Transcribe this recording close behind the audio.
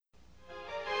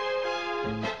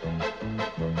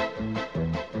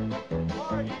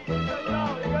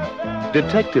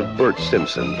Detective Bert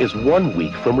Simpson is 1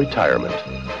 week from retirement.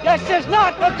 This is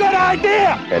not a good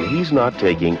idea! And he's not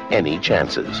taking any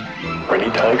chances. Ready,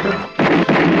 Tiger?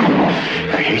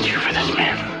 I hate you for this,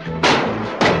 man.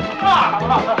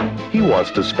 He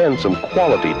wants to spend some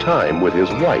quality time with his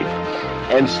wife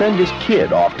and send his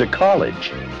kid off to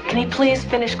college. Can he please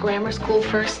finish grammar school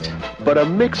first? But a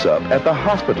mix-up at the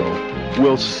hospital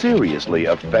will seriously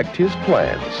affect his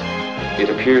plans. It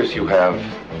appears you have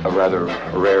a rather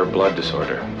rare blood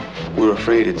disorder. We're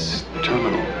afraid it's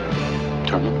terminal.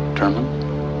 Terminal?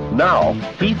 Now,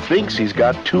 he thinks he's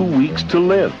got 2 weeks to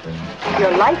live.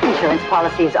 Your life insurance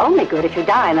policy is only good if you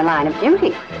die in the line of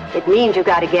duty. It means you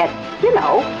got to get,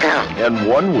 And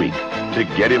 1 week to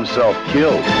get himself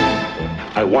killed.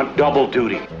 I want double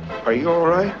duty. Are you all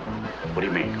right? What do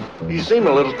you mean? You seem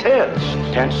a little tense.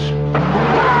 Tense?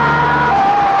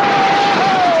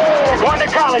 Going to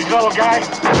college, little guy.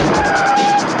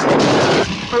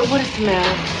 Bert, what is the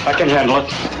matter? I can handle it.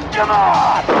 Come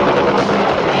on!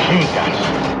 She does.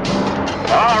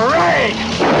 All right!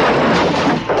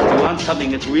 You want something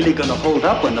that's really going to hold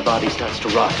up when the body starts to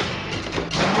rot.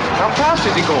 How fast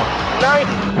is he going?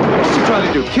 90. What's he trying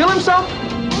to do? Kill himself?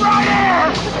 Right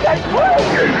here! Stay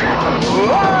crazy!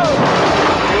 Whoa!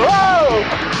 Whoa!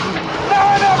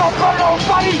 Never for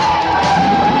nobody!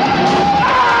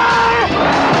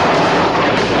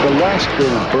 The last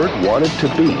thing Bert wanted to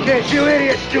be Can't you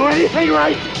idiots do anything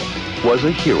right? was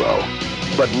a hero.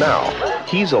 But now,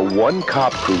 he's a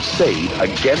one-cop crusade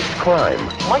against crime.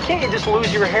 Why can't you just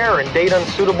lose your hair and date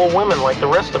unsuitable women like the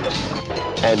rest of us?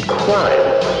 And crime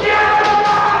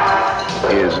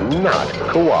is not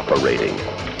cooperating.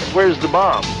 Where's the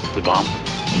bomb? The bomb?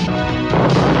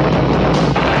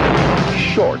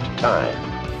 Short time.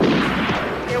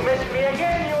 You missed me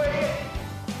again, you idiot!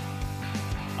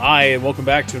 Hi, and welcome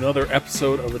back to another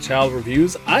episode of the Child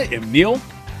Reviews. I am Neil.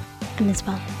 I'm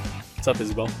Isabel. What's up,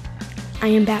 Isabel? I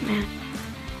am Batman.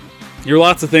 You're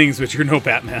lots of things, but you're no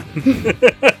Batman.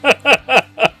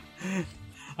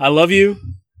 I love you.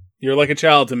 You're like a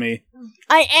child to me.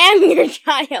 I am your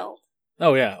child.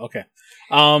 Oh, yeah, okay.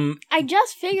 I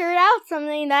just figured out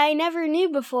something that I never knew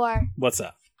before. What's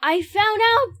that? I found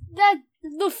out that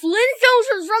the Flintstones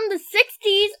were from the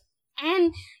 60s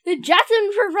and the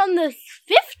Jetsons were from the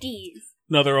 50s.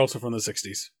 No, they're also from the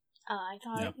 60s. Oh, I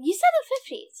thought... Yeah. You said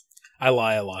the 50s. I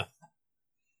lie.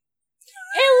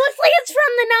 It looks like it's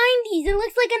from the 90s. It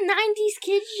looks like a 90s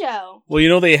kids show. Well, you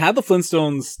know, they had the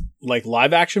Flintstones, like,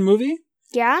 live-action movie.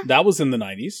 Yeah? That was in the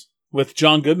 90s, with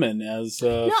John Goodman as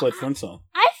Fred Flintstone.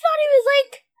 I thought it was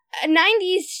like a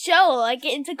 90s show. Like,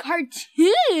 it's a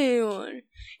cartoon.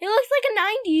 It looks like a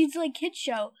 90s, like, kids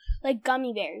show. Like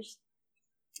Gummy Bears.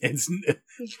 Trust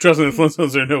me, the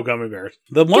Flintstones are no gummy bears.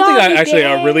 The one thing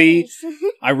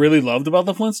I really loved about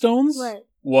the Flintstones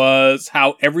was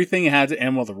how everything had to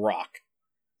end with a rock.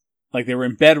 Like, they were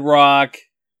in bedrock.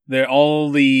 They're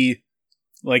all the,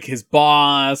 like, his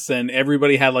boss and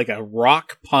everybody had, like, a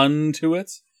rock pun to it.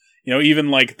 You know,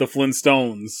 even, like, the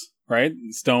Flintstones, right?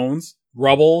 Stones.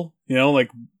 Rubble, you know,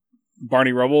 like,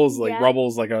 Barney Rubble is, like, Rubble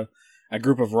is, like, a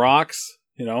group of rocks,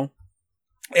 you know?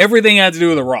 Everything had to do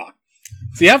with a rock.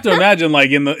 So you have to imagine,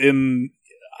 like, I'm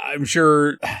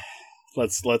sure,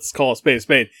 let's call a spade a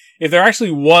spade. If there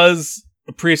actually was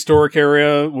a prehistoric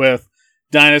area with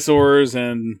dinosaurs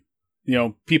and, you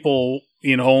know, people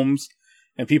in homes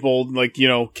and people, like, you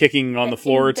know, kicking on the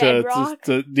floor to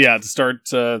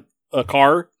start a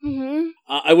car, Mm-hmm.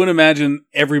 I would imagine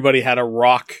everybody had a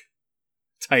rock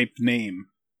type name.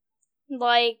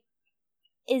 Like,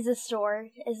 is a store.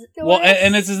 Well,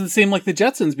 and it's the same like the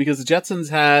Jetsons, because the Jetsons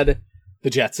had the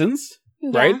Jetsons,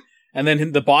 right? And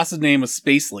then the boss's name was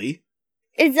Spacely.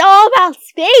 It's all about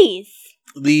space.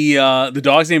 The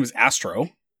dog's name is Astro.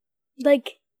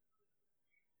 Like,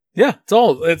 yeah, it's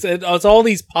all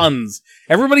these puns.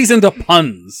 Everybody's into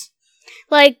puns.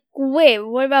 Like, wait,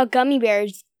 what about gummy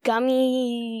bears?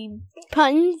 Gummy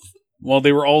puns? Well,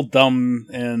 they were all dumb,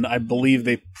 and I believe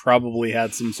they probably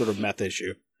had some sort of meth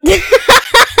issue.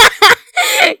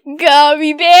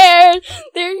 Gummy bears,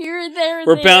 they're here, there,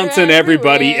 we're bouncing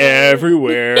everybody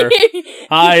everywhere.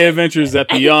 High adventures that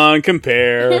beyond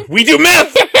compare. We do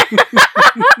meth.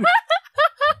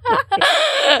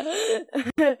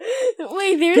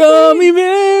 Wait, there's gummy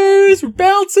bears. We're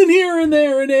bouncing here and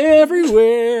there and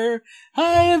everywhere.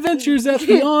 High adventures that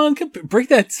beyond compare. Break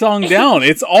that song down.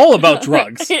 It's all about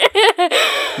drugs.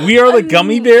 We are the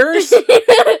gummy bears.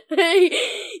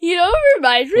 You know what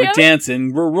reminds me We're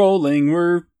dancing, we're rolling,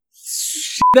 we're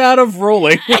shit out of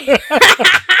rolling.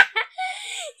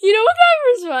 You know what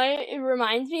it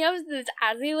reminds me of? This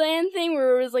Azzyland thing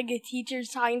where it was like a teacher's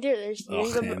talking to their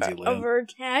students over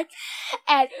text.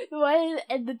 And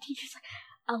the teacher's like,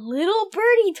 a little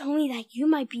birdie told me that you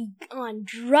might be on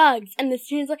drugs. And the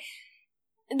student's like,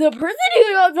 the person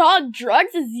who's on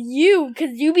drugs is you,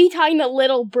 because you be talking to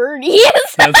little birdies.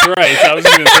 That's right. I was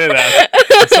going to say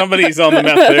that. Somebody's on the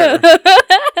meth there.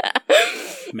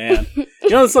 Man. You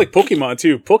know, it's like Pokemon,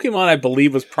 too. Pokemon, I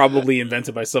believe, was probably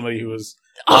invented by somebody who was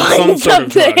on some sort of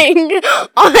drug.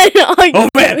 Oh,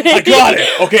 man, I got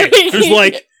it. Okay,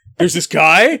 there's this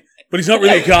guy, but he's not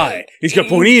really a guy. He's got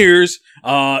pointy ears.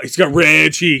 He's got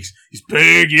red cheeks. He's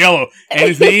big, yellow. And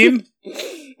his name?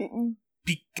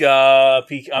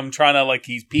 I'm trying to, like,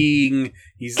 he's peeing.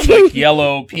 He's like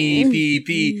yellow,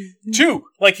 pee. Chew.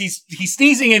 Like he's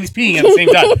sneezing and he's peeing at the same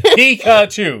time.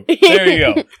 Pikachu. There you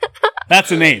go. That's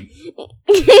the name.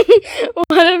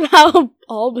 What about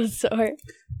Bulbasaur?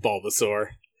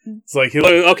 It's like,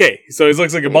 okay, so he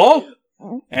looks like a ball,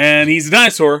 and he's a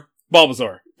dinosaur.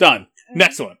 Bulbasaur. Done.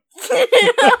 Next one.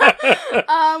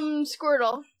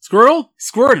 Squirtle.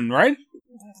 Squirting, right?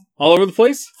 All over the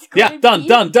place? Yeah, done.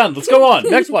 Let's go on.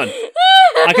 Next one.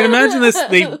 I can imagine this.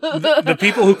 The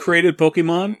people who created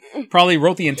Pokemon probably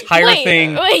wrote the entire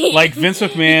thing like Vince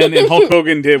McMahon and Hulk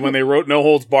Hogan did when they wrote No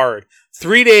Holds Barred.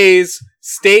 3 days,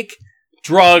 steak,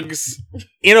 drugs,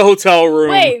 in a hotel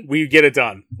room. We get it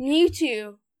done.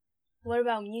 Mewtwo. What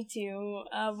about Mewtwo?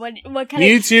 What kind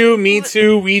Mewtwo, of... me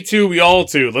too, we too, we all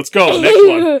too. Let's go. Next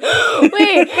one.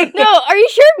 Wait, no, are you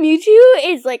sure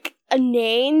Mewtwo is like a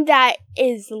name that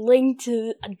is linked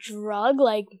to a drug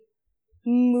like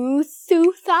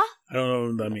Muthutha? I don't know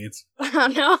what that means. I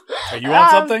don't know. Are you on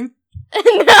something?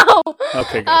 No.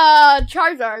 Okay, good.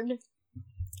 Charizard.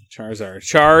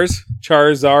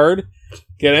 Charizard.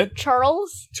 Get it?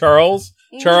 Charles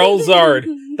Zard.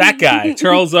 That guy.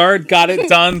 Charles Zard. Got it.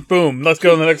 Done. Boom. Let's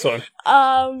go to the next one.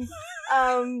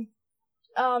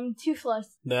 Toothless.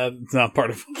 That's not part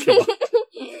of Pokemon.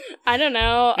 I don't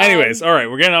know. Anyways, alright,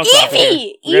 we're getting off topic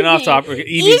here. We're getting off topic.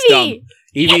 Eevee's dumb.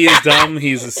 Eevee is dumb.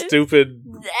 He's a stupid...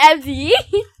 Evie.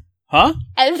 Huh?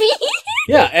 Evie?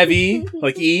 Yeah, Evie,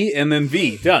 like E, and then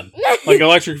V. Done. Like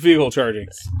electric vehicle charging.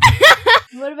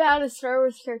 What about a Star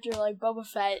Wars character like Boba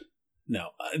Fett?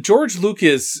 No. George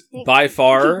Lucas, by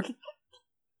far,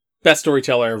 best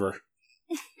storyteller ever.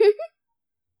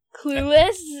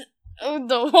 Clueless?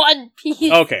 The One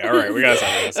Piece. Okay, alright, we gotta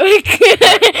stop this.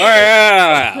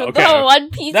 Alright, okay. The One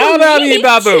Piece. Now,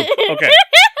 babu. Okay.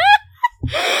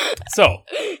 So,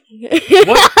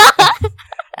 what?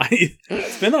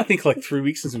 It's been, I think, like 3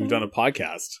 weeks since we've done a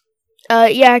podcast.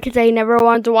 Yeah, because I never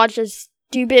wanted to watch a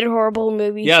stupid, horrible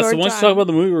movie. Yeah, so let's talk about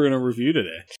the movie we're going to review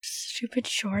today. Stupid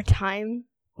Short Time.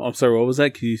 Oh, I'm sorry, what was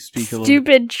that? Can you speak a little?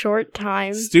 Stupid Short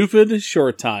Time. Stupid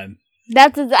Short Time.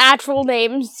 That's its actual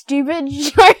name, Stupid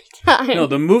Short Time. No,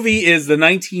 the movie is the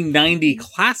 1990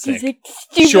 classic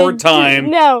Short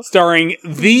Time, starring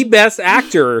the best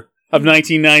actor of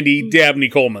 1990, Dabney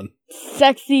Coleman.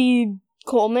 Sexy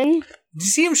Coleman? Did you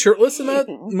see him shirtless in that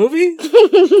movie?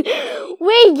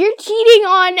 Wait, you're cheating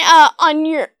on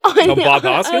Bob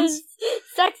Hoskins?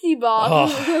 Sexy Bob.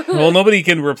 Oh, well, nobody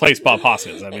can replace Bob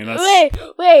Hoskins. I mean, that's...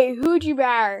 Wait, who'd you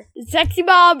bar? Sexy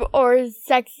Bob or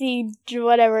Sexy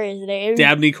whatever his name?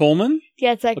 Dabney Coleman?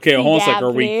 Yeah, Sexy Okay, hold on a sec.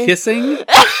 Are we kissing?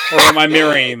 Or am I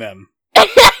marrying them?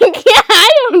 I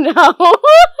don't know.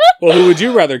 Well, who would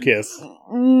you rather kiss?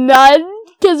 None.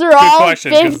 Because they're all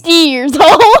 50 years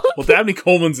old. Well, Dabney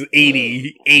Coleman's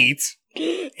 88.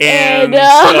 And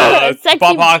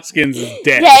Bob Hoskins is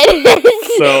dead.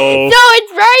 So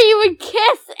it's right you would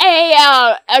kiss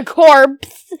a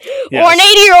corpse or an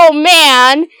 80-year-old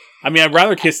man. I mean, I'd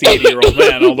rather kiss the 80-year-old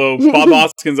man, although Bob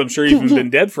Hoskins, I'm sure, even been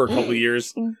dead for a couple of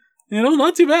years. You know,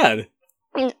 not too bad.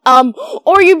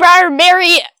 Or you'd rather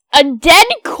marry a dead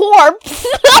corpse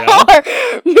or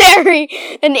marry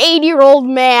an 80-year-old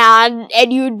man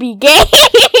and you'd be gay.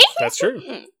 That's true.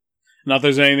 Not that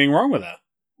there's anything wrong with that.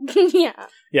 Yeah.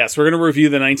 Yes, we're going to review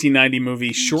the 1990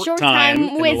 movie Short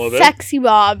Time with Sexy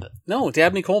Bob. No,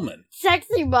 Dabney Coleman.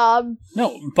 Sexy Bob.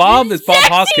 No, Bob is Bob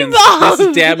Hoskins. Bob. This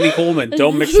is Dabney Coleman.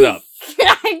 Don't mix it up.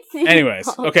 Anyways,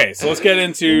 okay, so let's get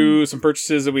into some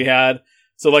purchases that we had.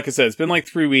 So like I said, it's been like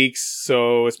 3 weeks,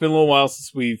 so it's been a little while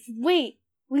since we've... Wait,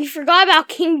 we forgot about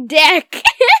King Dick.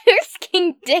 There's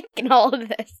King Dick in all of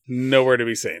this. Nowhere to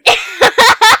be seen.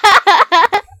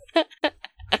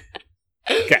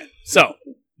 Okay, so...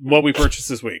 what we purchased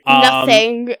this week?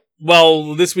 Nothing.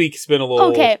 Well, this week's been a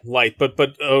little light, but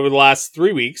over the last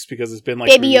 3 weeks, because it's been like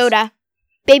Baby Yoda.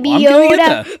 Baby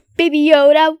Yoda. Baby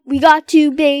Yoda. We got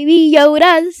 2 Baby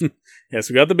Yodas. Yes,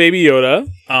 we got the Baby Yoda.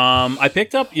 I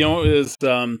picked up, there's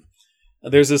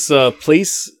this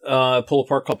place pull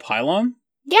apart called Pylon.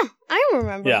 Yeah, I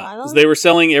remember Yeah, Pylon. they were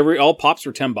selling all pops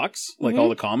for $10, like all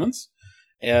the commons.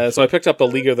 So I picked up the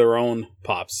League of Their Own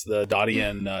pops, the Dottie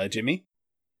and Jimmy.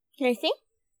 Can I see?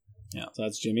 Yeah, so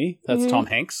that's Jimmy. That's Tom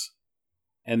Hanks.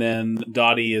 And then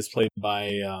Dottie is played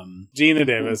by Gina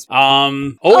Davis. So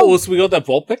we got that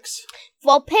Vulpix.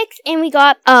 Vulpix, and we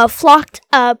got Flocked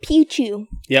Pichu.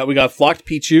 Yeah, we got Flocked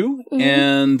Pichu,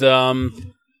 and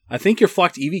I think your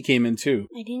Flocked Eevee came in too.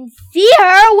 I didn't see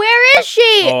her. Where is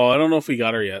she? Oh, I don't know if we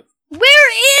got her yet.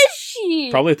 Where is she?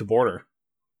 Probably at the border.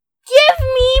 Give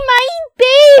me my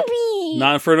baby!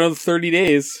 Not for another 30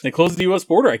 days. They closed the U.S.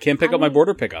 border. I can't pick up my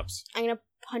border pickups. I'm gonna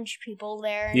punch people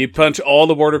there. You punch all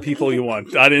the border people you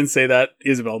want. I didn't say that.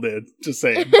 Isabel did. Just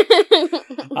saying.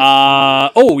 You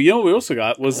know what we also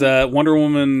got was that Wonder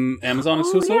Woman Amazon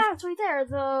exclusive. Yeah, it's right there.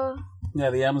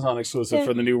 The Amazon exclusive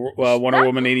for the new Wonder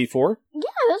Woman 84. Yeah,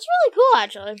 that's really cool,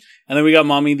 actually. And then we got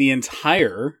Mommy the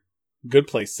entire Good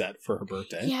Place set for her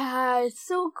birthday. Yeah, it's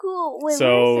so cool. Wait,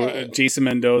 so where is it? Jason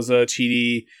Mendoza,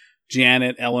 Chidi,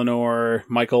 Janet, Eleanor,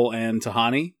 Michael, and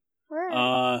Tahani. Where?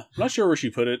 I'm not sure where she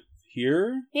put it.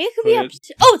 Here? Yeah, it could be up.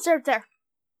 Oh, it's right there.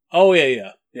 Oh,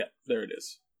 yeah. There it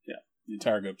is. Yeah, the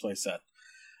entire Good Place set.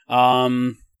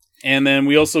 And then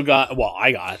we also got,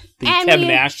 I got the Kevin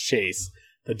Nash chase,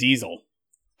 the Diesel.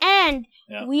 And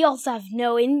we also have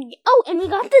and we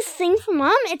got this thing from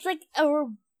Mom. It's like our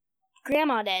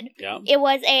grandma did. Yeah. It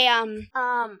was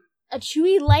a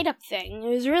Chewy light up thing. It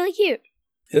was really cute.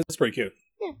 It's pretty cute.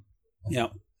 Yeah.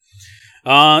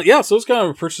 So it's kind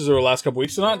of a purchase over the last couple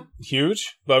weeks. So not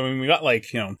huge, but I mean, we got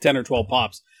 10 or 12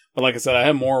 pops. But like I said, I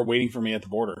have more waiting for me at the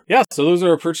border. Yeah, so those are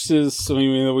our purchases. I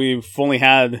mean, we've only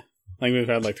had, we've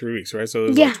had 3 weeks, right? So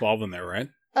there's 12 in there, right?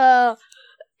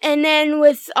 And then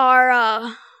with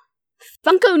our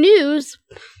Funko news,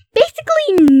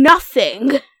 basically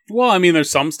nothing. Well, I mean,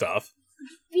 there's some stuff.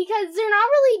 Because they're not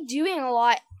really doing a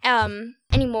lot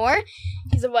anymore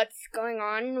because of what's going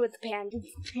on with the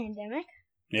pandemic.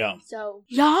 Yeah. So,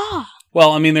 yeah.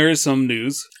 Well, I mean, there is some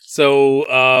news. So,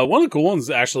 one of the cool ones,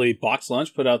 actually, Box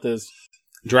Lunch put out this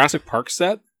Jurassic Park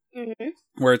set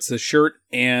where it's the shirt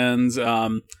and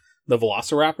the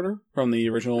Velociraptor from the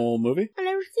original movie. I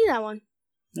never seen that one.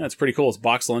 Yeah, it's pretty cool. It's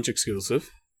Box Lunch exclusive.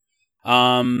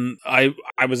 I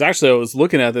was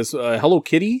looking at this Hello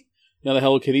Kitty, the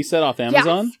Hello Kitty set off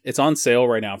Amazon. Yes. It's on sale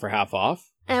right now for half off.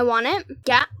 I want it.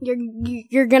 Yeah,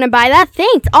 you're gonna buy that.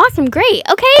 Thanks. Awesome. Great.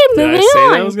 Okay, moving on. Did I say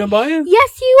that I was gonna buy it?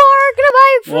 Yes, you are gonna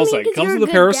buy it for well, me. Well, it comes with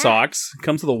a pair of socks.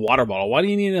 Comes with a water bottle. Why do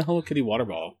you need a Hello Kitty water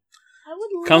bottle? I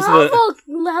would comes love with a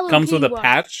Hello comes Kitty with a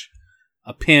patch,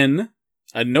 a pin,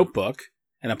 a notebook,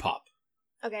 and a pop.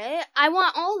 Okay, I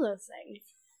want all those things.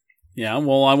 Yeah,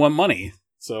 well, I want money.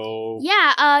 So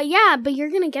yeah, but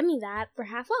you're gonna get me that for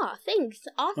half off. Thanks.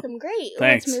 Awesome, great.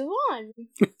 Thanks. Let's move on.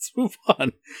 Let's move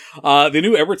on. The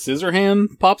new Everett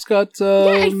Scissorhand pops got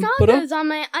I saw put those up. on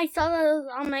my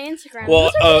Instagram. Well,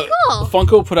 those are really cool.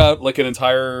 Funko put out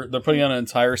they're putting out an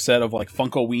entire set of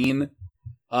Funkoween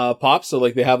pops. So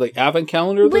they have advent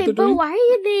calendar that they're doing. But why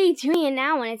are they doing it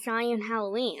now when it's not even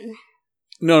Halloween?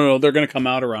 No, they're gonna come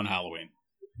out around Halloween.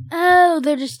 Oh,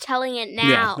 they're just telling it now.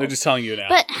 Yeah, they're just telling you now.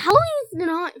 But Halloween's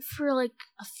not for a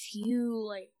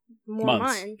few more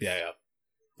months. Yeah.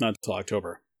 Not until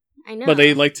October. I know. But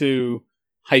they like to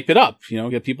hype it up,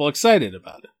 get people excited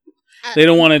about it. They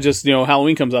don't want to just,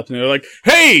 Halloween comes up and they're like,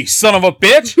 "Hey, son of a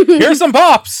bitch, here's some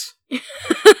pops." They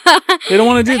don't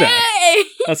want to do that. Hey!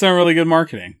 That's not really good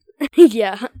marketing.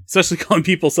 Yeah. Especially calling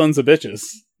people sons of bitches.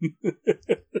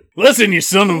 Listen, you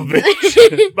son of a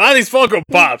bitch. Buy these Funko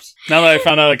Pops. Now that I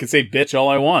found out I can say bitch all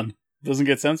I want. It doesn't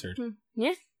get censored.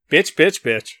 Yeah. Bitch.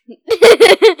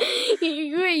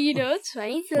 You know what's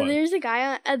funny? So what? There's a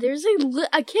guy, there's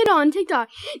a kid on TikTok.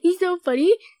 He's so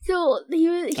funny. So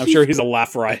I'm sure he's a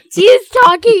laugh riot. He's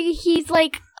talking, he's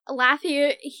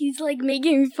laughing, he's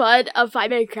making fun of 5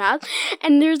 Minute Crafts,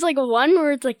 and there's one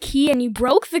where it's a key and he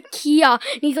broke the key off,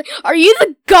 and he's like, "Are you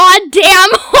the goddamn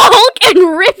Hulk?"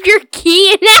 and rip your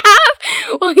key in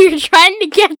half while you're trying to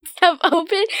get stuff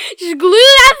open. Just glue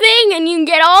that thing and you can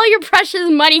get all your precious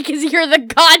money because you're the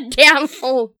goddamn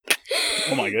Hulk.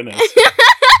 Oh my goodness.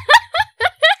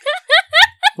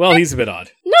 Well, he's a bit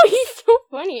odd. No, he's so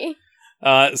funny.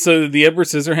 So the Edward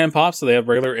Scissorhand Pop, so they have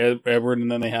regular Edward,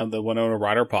 and then they have the Winona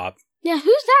Ryder Pop. Yeah,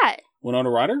 who's that? Winona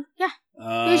Ryder? Yeah. Who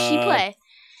does she play?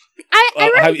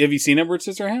 Have you seen Edward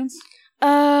Scissorhands?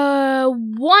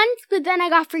 Once, but then I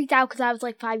got freaked out because I was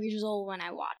 5 years old when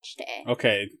I watched it.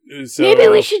 Okay, so maybe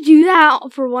we should do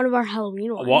that for one of our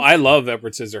Halloween ones. Well, I love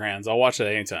Edward Scissorhands. I'll watch that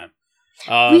anytime.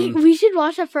 We should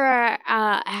watch that for our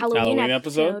Halloween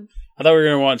episode. I thought we were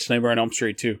going to watch Nightmare on Elm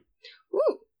Street too.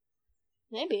 Ooh,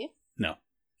 maybe. No.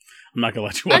 I'm not going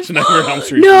to let you watch Nightmare on Elm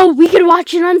Street. No, we could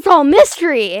watch an Unsolved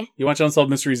Mystery. You watch Unsolved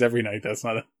Mysteries every night. That's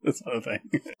not a thing.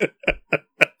 We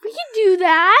could do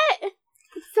that.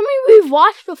 It's something we've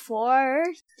watched before,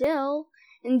 still.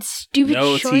 And stupid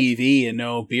no shorts. TV and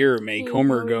no beer make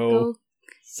Homer go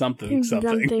something.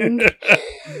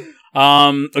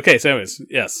 Okay, so anyways,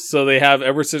 yes. So they have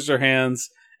Edward Scissorhands,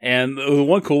 and the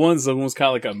one cool one is almost kind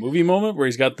of like a movie moment where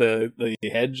he's got the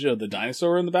hedge of the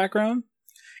dinosaur in the background.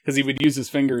 Because he would use his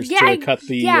fingers to cut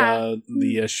the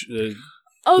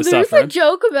there's a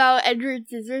joke about Edward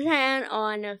Scissorhands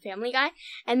on Family Guy,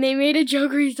 and they made a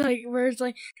joke where it's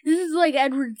like, this is like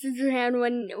Edward Scissorhands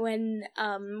when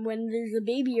there's a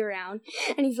baby around,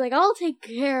 and he's like, I'll take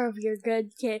care of your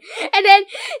good kid, and then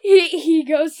he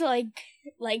goes to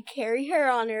like carry her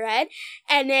on her head,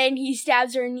 and then he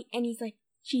stabs her, and he's like,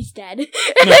 she's dead.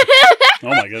 Oh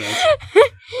my goodness.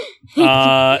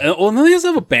 And then he does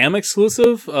have a BAM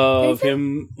exclusive of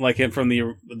him from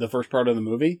the first part of the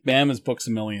movie. BAM is Books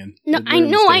a Million. No, I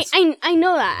know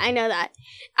that.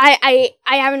 I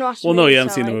haven't watched the movie. Well, no, you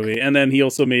haven't seen the movie. And then he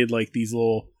also made these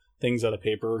little things out of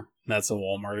paper. That's a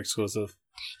Walmart exclusive.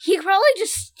 He could probably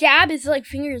just stab his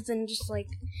fingers and just that'd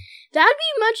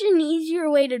be much an easier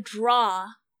way to draw.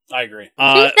 I agree.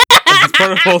 It's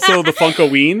part of also the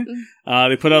Funkoween.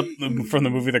 They put out from the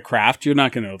movie The Craft. You're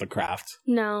not going to know The Craft.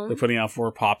 No. They're putting out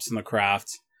 4 pops in The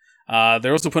Craft.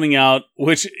 They're also putting out,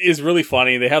 which is really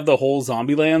funny, they have the whole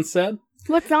Zombieland set.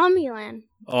 What's Zombieland?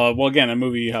 Well, again, a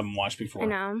movie you haven't watched before. I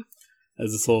know.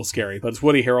 It's a little scary, but it's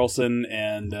Woody Harrelson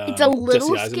and it's a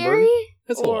little scary?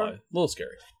 It's a little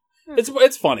scary.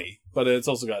 It's funny, but it's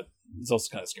also kind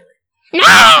of scary.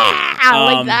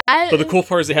 Like that. But the cool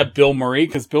part is they have Bill Murray,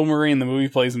 because Bill Murray in the movie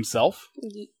plays himself.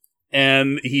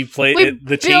 And he played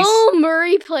the chase. Bill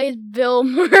Murray plays Bill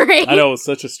Murray. I know, it's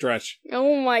such a stretch.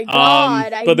 Oh my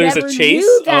god! But there's a chase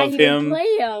of him,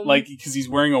 him, because he's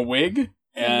wearing a wig,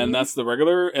 and that's the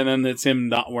regular, and then it's him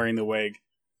not wearing the wig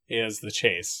is the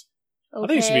chase. Okay. I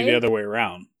think it should be the other way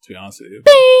around, to be honest with you.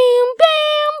 Bam,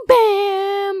 bam,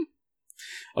 bam.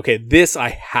 Okay, this I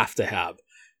have to have.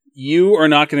 You are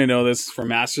not going to know this from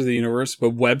Masters of the Universe,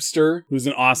 but Webster, who's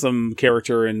an awesome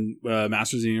character in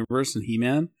Masters of the Universe and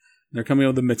He-Man, they're coming out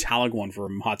with the metallic one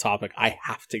from Hot Topic. I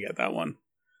have to get that one.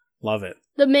 Love it.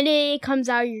 The minute it comes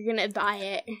out, you're going to buy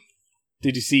it.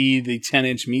 Did you see the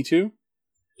 10-inch Me Too?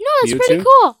 It's pretty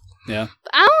cool. Yeah.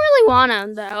 But I don't really want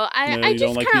them, though. You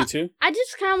don't like Me Too? I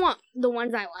just kind of want the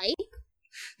ones I like.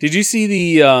 Did you see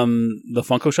the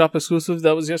Funko Shop exclusive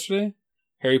that was yesterday?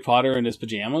 Harry Potter in his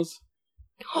pajamas?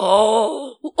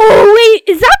 Oh wait,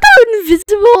 is that the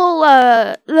invisible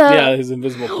Yeah, his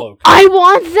invisible cloak. I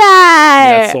want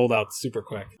that. Yeah, it sold out super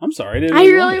quick. I'm sorry, I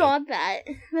really want that.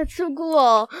 That's so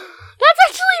cool. That's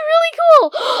actually really cool.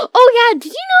 Oh yeah,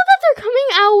 did you know that they're coming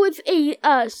out with a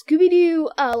Scooby-Doo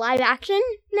live action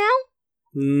now?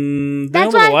 They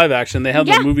don't have a live action. They have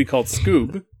the movie called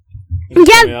Scoob.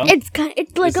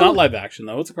 It's not live action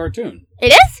though. It's a cartoon.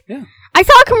 It is? Yeah. I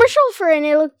saw a commercial for it and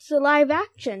it looks live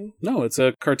action. No, it's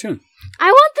a cartoon. I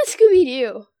want the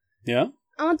Scooby-Doo. Yeah?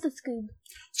 I want the Scoob.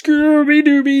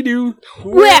 Scooby-Dooby-Doo.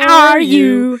 Where are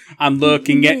you? I'm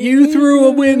looking at you through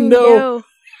a window.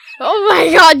 Oh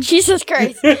my god, Jesus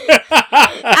Christ.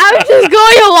 I was just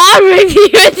going along with you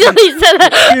until he said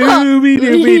that.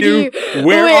 Scooby-Dooby-Doo,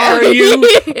 where are you?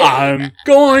 I'm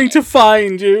going to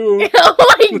find you. Oh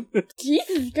my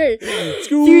Jesus Christ.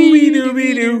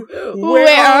 Scooby-Dooby-Doo,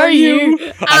 where are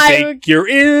you? I think you're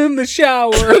in the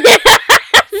shower.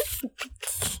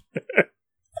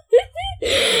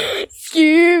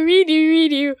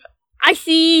 Scooby-Dooby-Doo, I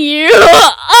see you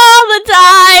all the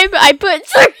time. I put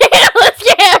surveillance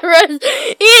cameras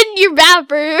in your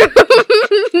bathroom.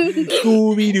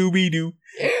 Scooby-Dooby-Doo,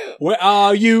 where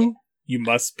are you? You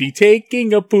must be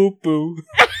taking a poo-poo.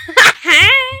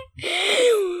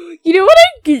 You know what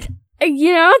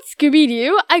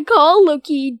Scooby-Doo? I call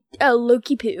Loki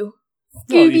Poo.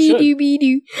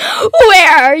 Scooby-Dooby-Doo, where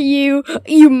are you?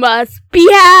 You must be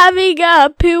having a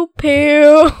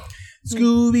poo-poo.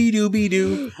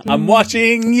 Scooby-Dooby-Doo, I'm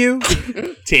watching you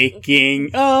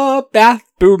taking a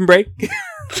bathroom break.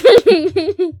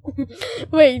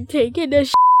 Wait, taking a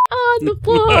on the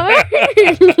floor.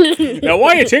 Now,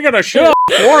 why are you taking a shit on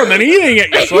the floor and then eating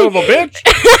it, you son of a bitch?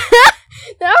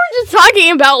 Now we're just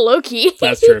talking about Loki.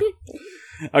 That's true.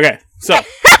 Okay, so,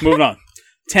 moving on.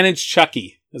 10-inch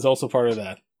Chucky is also part of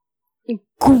that.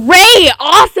 Great!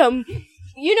 Awesome!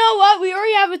 You know what? We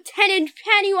already have a tenant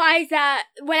Pennywise that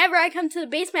whenever I come to the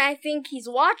basement, I think he's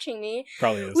watching me.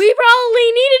 Probably is. We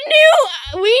probably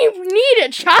need a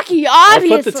Chucky,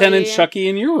 obviously. I'll put the tenant Chucky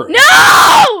in your room.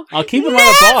 No! I'll keep him on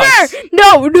a box.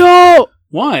 No.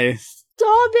 Why?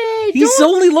 Stop it. He's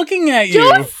only looking at you.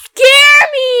 Don't scare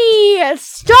me.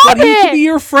 Stop but it. He could be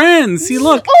your friend. See,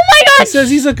 look. Oh my God. It says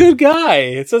he's a good guy.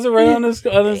 It says it right on his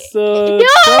No, trousers.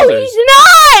 he's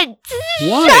not.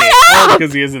 Why? Shut up. Oh,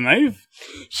 because he has a knife?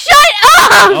 Shut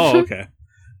up. Oh, okay.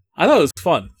 I thought it was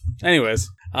fun. Anyways,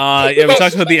 yeah, we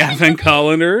talked about the Advent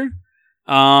calendar.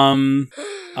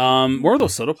 Where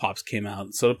those soda pops came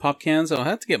out? Soda pop cans? I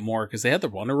had to get more because they had the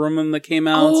Wonder Woman that came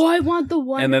out. Oh, I want the Wonder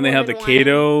Woman. And then they have the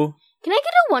Kato. Can I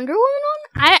get a Wonder Woman one?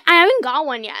 I haven't got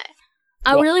one yet.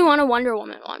 I really want a Wonder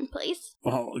Woman one, please.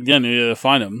 Well, again, you gotta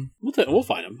find them. We'll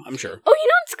find them, I'm sure. Oh, you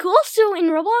know what's cool? So in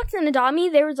Roblox and Adopt.me,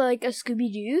 there was like a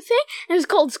Scooby-Doo thing. And it was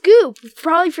called Scoop. It's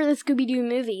probably for the Scooby-Doo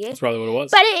movie. That's probably what it was.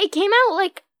 But it came out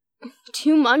like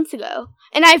 2 months ago.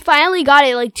 And I finally got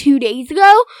it like 2 days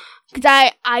ago.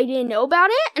 Because I didn't know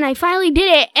about it. And I finally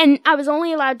did it. And I was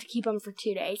only allowed to keep them for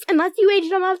 2 days. Unless you age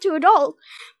them up to adult.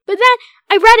 But then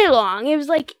I read it along. It was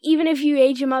like, even if you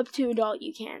age them up to adult,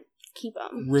 you can't keep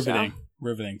them. Riveting.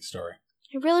 Riveting story.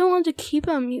 I really wanted to keep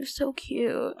him. He was so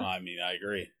cute. I mean, I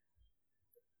agree.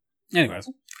 Anyways.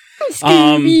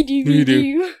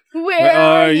 Scooby-Doo, where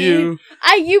are you?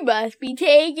 You must be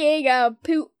taking a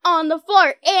poop on the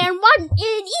floor and eating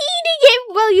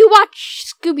it while you watch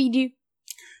Scooby-Doo.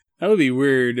 That would be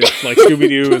weird if, like,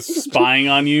 Scooby-Doo is spying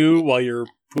on you while you're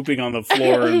pooping on the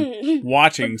floor and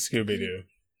watching Scooby-Doo.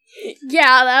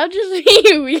 Yeah, that would just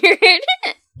be weird.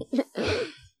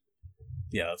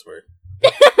 Yeah, that's weird.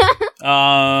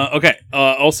 Okay.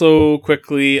 Also,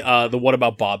 quickly, the What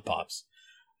About Bob Pops.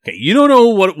 Okay, you don't know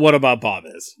what About Bob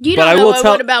is. You don't know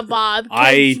what About Bob.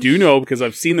 I do know because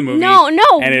I've seen the movie. No.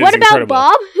 What About incredible.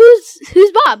 Bob?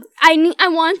 Who's Bob? I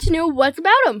want to know what's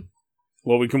about him.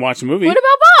 Well, we can watch the movie. What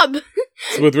about Bob?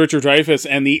 It's with Richard Dreyfuss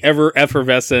and the ever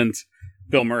effervescent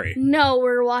Bill Murray. No,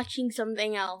 we're watching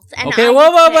something else. And okay, I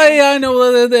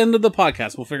know at the end of the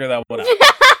podcast we'll figure that one out.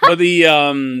 But the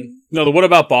What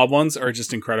About Bob ones are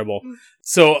just incredible.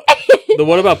 So the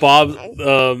What About Bob,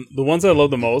 the ones I love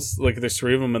the most, like there's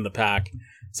 3 of them in the pack.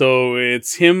 So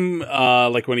it's him,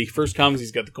 like when he first comes,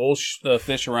 he's got the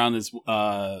goldfish around his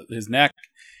neck.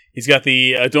 He's got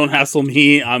the "Don't Hassle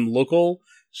Me, I'm Local"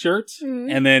 shirt,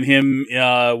 and then him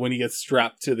when he gets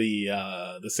strapped to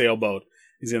the sailboat,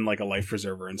 he's in like a life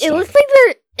preserver and stuff. It looks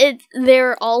like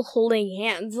they're all holding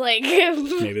hands. Like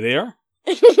maybe they are.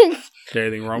 Is there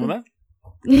anything wrong with that?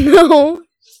 No.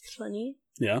 It's funny.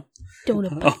 Yeah.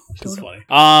 That's funny.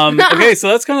 Okay, so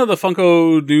that's kind of the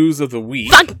Funko news of the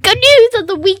week. Funko news of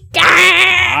the week.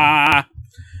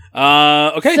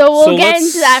 Okay. So we'll get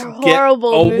into that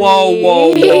horrible movie.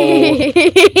 Whoa.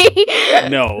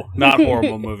 No, not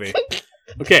horrible movie.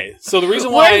 Okay, so the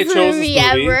reason why I chose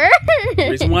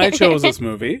this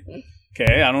movie,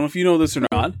 okay, I don't know if you know this or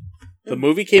not. The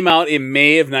movie came out in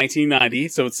May of 1990,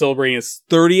 so it's celebrating its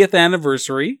 30th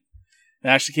anniversary. It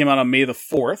actually came out on May the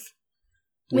 4th.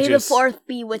 May the 4th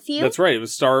be with you? That's right, it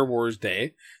was Star Wars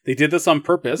Day. They did this on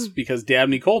purpose because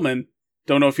Dabney Coleman,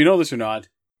 don't know if you know this or not,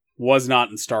 was not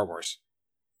in Star Wars.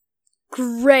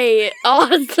 Great.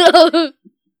 Awesome.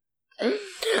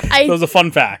 That was a fun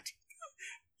fact.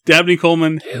 Dabney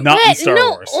Coleman, not in Star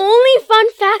Wars. Only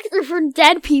fun facts are for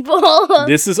dead people.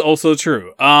 This is also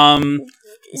true.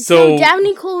 So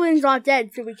Dabney Coleman's not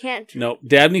dead, so we can't. No,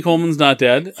 Dabney Coleman's not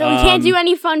dead. So we can't do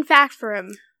any fun facts for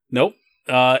him. Nope.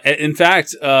 In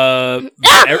fact, I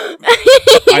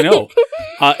know.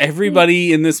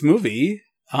 Everybody in this movie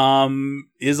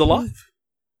is alive.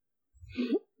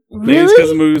 Really? Maybe it's because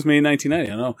the movie was made in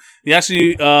 1990. I don't know.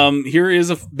 Actually, here is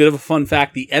a bit of a fun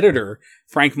fact. The editor,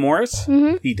 Frank Morris,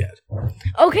 he dead.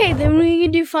 Okay, then we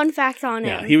can do fun facts on him.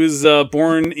 Yeah, he was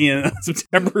born in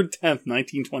September 10th,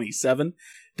 1927.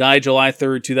 Died July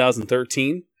 3rd,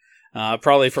 2013.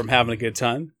 Probably from having a good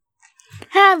time.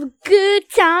 Have a good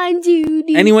time, dude.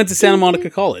 And he went to Santa Monica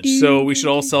College, so we should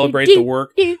all celebrate the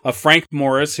work of Frank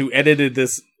Morris, who edited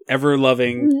this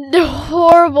ever-loving...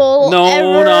 horrible,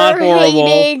 not horrible.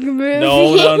 Movie.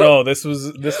 No. This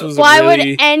was Why would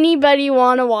anybody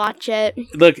want to watch it?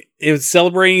 Look, it was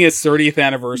celebrating its 30th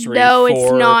anniversary. No,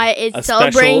 it's not. It's a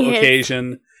celebrating special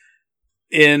occasion.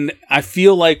 And I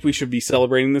feel like we should be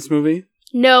celebrating this movie.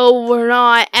 No, we're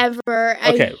not ever.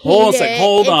 Okay, hold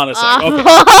on a sec.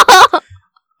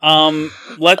 Okay.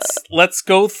 Let's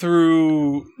go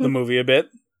through the movie a bit.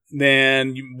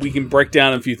 Then we can break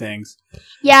down a few things.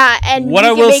 Yeah, and what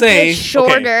I will say,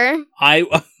 shorter. Okay,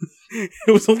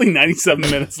 it was only 97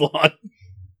 minutes long.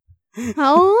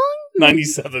 How long?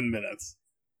 97 minutes.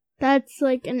 That's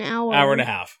like an hour. Hour and a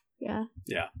half. Yeah.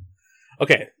 Yeah.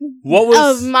 Okay. What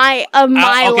was of my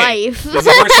life? This is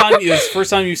the first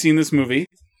time you've seen this movie.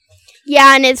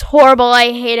 Yeah, and it's horrible.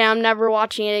 I hate it. I'm never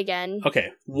watching it again.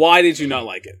 Okay. Why did you not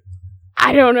like it?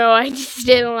 I don't know. I just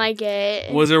didn't like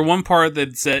it. Was there one part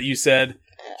that you said,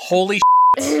 "Holy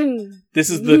shit, this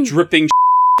is the dripping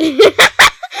shit."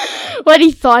 What,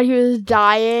 he thought he was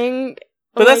dying?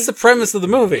 But that's the premise of the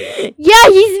movie. Yeah,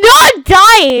 he's not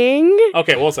dying.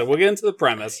 Okay, well, so we'll get into the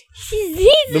premise.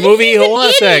 The movie, hold on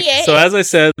a sec. So as I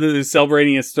said, it is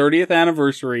celebrating its 30th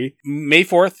anniversary. May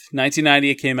 4th, 1990,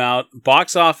 it came out.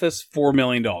 Box office, $4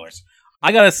 million.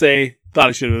 I gotta say, thought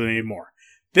it should have made more.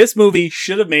 This movie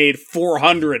should have made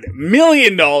 $400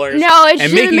 million. No, it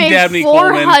should have made Dabney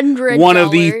 $400. Coleman one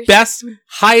of the best,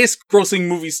 highest-grossing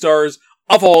movie stars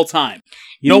of all time.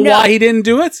 You know why he didn't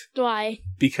do it? Why?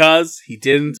 Because he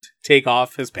didn't take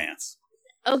off his pants.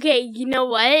 Okay, you know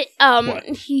what?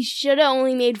 He should have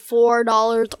only made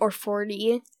 $4 or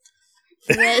 $40.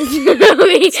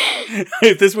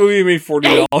 If this movie made $40,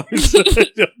 I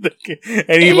don't think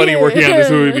anybody working on this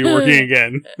movie would be working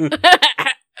again.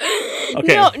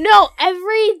 Okay. No,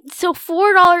 so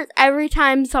 $4 every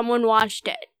time someone watched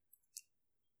it.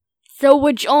 So,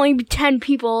 which only be 10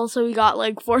 people, so we got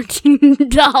like $14.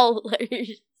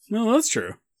 No, that's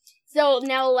true. So,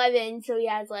 now 11, so he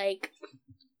has like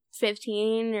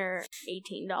 $15 or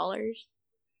 $18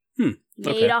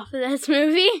 made off of this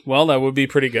movie. Well, that would be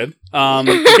pretty good.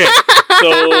 Okay,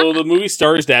 so the movie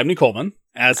stars Dabney Coleman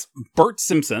as Bert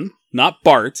Simpson, not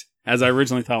Bart, as I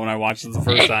originally thought when I watched it the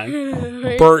first time.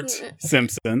 Bert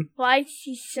Simpson. Why is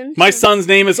he Simpson? My son's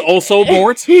name is also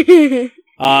Bort.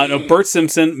 No, Bert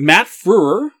Simpson. Matt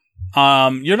Frewer.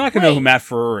 You're not going to know who Matt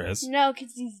Frewer is. No,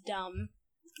 because he's dumb.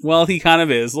 Well, he kind of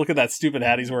is. Look at that stupid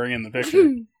hat he's wearing in the picture.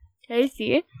 Can I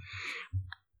see it?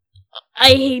 I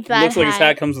hate that Looks like his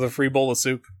hat comes with a free bowl of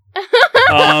soup.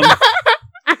 Matt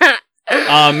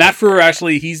Frewer,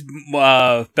 actually, he's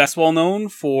best well known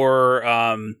for...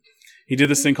 he did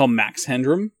this thing called Max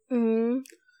Headroom. Mm-hmm.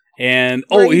 And,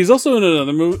 he's also in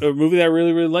another movie that I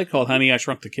really, really like called Honey, I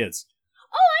Shrunk the Kids.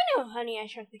 Oh, I know Honey, I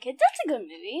Shrunk the Kids. That's a good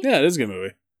movie. Yeah, it is a good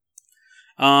movie.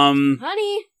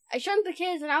 Honey, I Shrunk the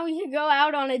Kids, and now we can go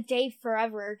out on a date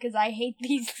forever, because I hate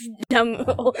these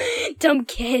dumb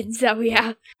kids that we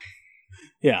have.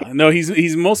 Yeah, no,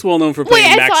 he's most well known for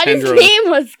playing Max Headroom. His name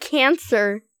was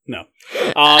Cancer. No.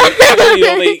 Actually,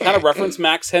 they kind of reference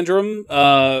Max Headroom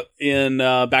in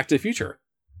Back to the Future.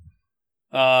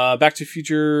 Back to the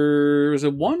Future, was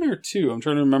it 1 or 2? I'm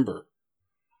trying to remember.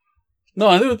 No,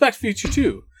 I think it was Back to the Future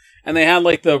 2. And they had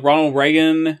like the Ronald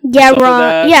Reagan. Yeah,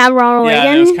 Ronald Reagan.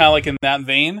 Yeah, it was kind of like in that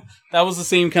vein. That was the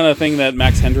same kind of thing that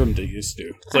Max Headroom used to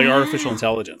do. It's like artificial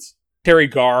intelligence. Terry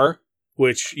Garr,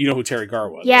 which, you know who Terry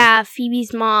Garr was. Yeah, right?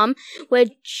 Phoebe's mom,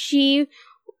 which she...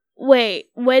 Wait,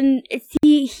 when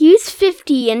he's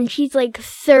 50 and she's like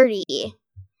 30.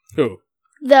 Who?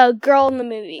 The girl in the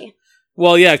movie.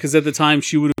 Well, yeah, because at the time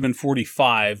she would have been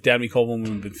 45. Dabney Coleman would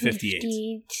have been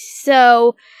 58.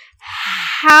 So,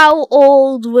 how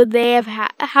old would they have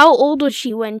how old was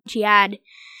she when she had...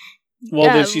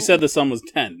 Well, she said the son was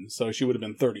 10, so she would have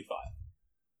been 35.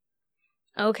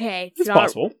 Okay. It's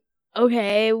possible.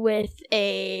 Okay, with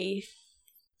a...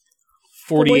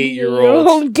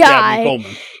 48-year-old guy. Dabney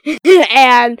Coleman.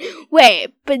 And,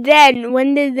 wait, but then,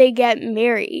 when did they get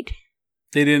married?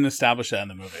 They didn't establish that in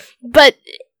the movie. But...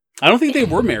 I don't think they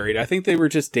were married. I think they were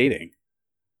just dating.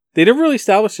 They never really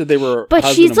established that they were But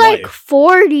husband she's and like wife.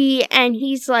 40 and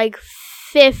he's like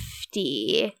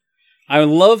 50. I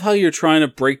love how you're trying to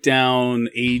break down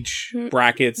age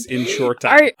brackets in short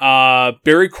time.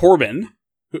 Barry Corbin,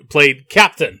 who played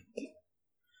Captain.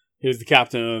 He was the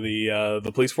captain of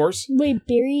the police force. Wait,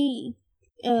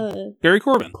 Barry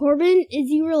Corbin. Corbin, is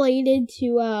he related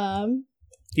to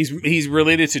He's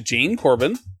related to Jane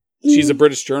Corbin. She's a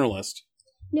British journalist.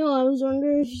 No, I was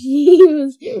wondering if he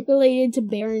was related to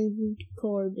Baron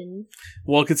Corbin.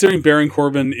 Well, considering Baron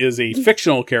Corbin is a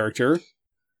fictional character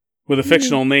with a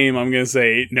fictional name, I'm going to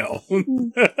say no.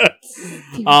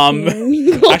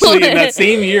 Actually, in that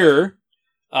same year,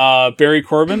 Barry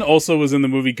Corbin also was in the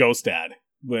movie Ghost Dad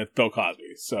with Bill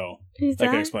Cosby. So that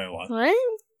can explain a lot. What?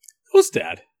 Ghost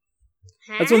Dad.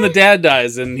 Huh? That's when the dad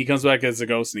dies and he comes back as a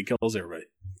ghost and he kills everybody.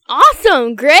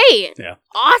 Awesome! Great! Yeah.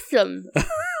 Awesome!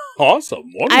 Awesome!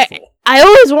 Wonderful! I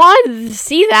always wanted to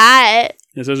see that.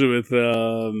 Especially with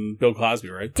Bill Cosby,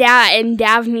 right? And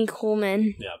Dabney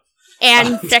Coleman. Yeah.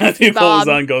 And Sexy Dabney Bob.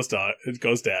 Coleman was on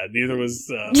Ghost Dad. Neither was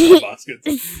Bob Hoskins.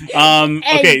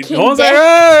 Okay, hold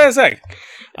on a sec.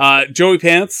 Joey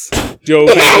Pants. Joe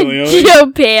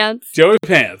Pants. Joey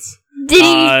Pants. Did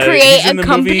he create a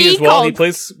company called... He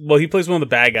plays one of the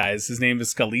bad guys. His name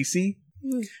is Scalisi.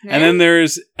 And then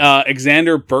there's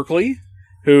Alexander Berkeley,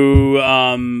 who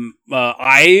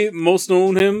I most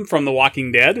known him from The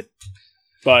Walking Dead.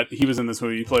 But he was in this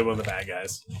movie. He played one of the bad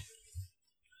guys.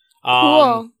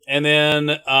 Cool. And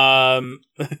then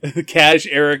Cash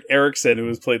Erickson, who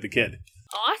has played the kid.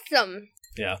 Awesome.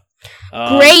 Yeah.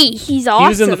 Great. He's awesome. He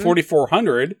was in the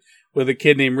 4400 with a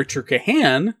kid named Richard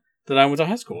Cahan that I went to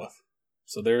high school with.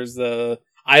 So there's I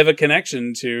have a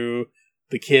connection to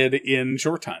the kid in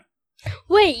Short Time.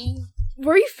 Wait,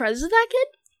 were you friends with that kid?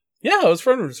 Yeah, I was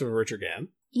friends with Richard Cahan.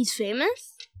 He's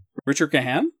famous? Richard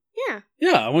Cahan? Yeah.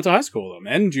 Yeah, I went to high school with him,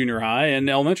 and junior high, and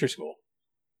elementary school.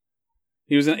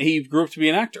 He grew up to be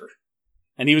an actor.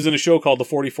 And he was in a show called The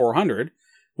 4400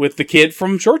 with the kid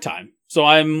from Short Time. So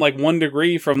I'm like 1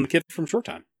 degree from the kid from Short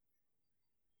Time.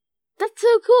 That's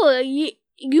so cool. You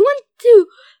went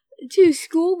to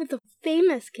school with a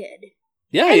famous kid.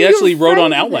 Yeah, and he actually wrote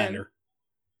on him. Outlander.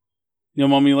 You know,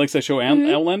 Mommy likes that show,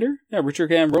 Outlander? Yeah, Richard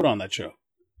Cahan wrote on that show.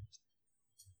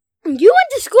 You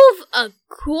went to school with a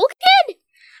cool kid?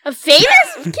 A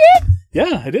famous kid?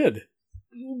 Yeah, I did.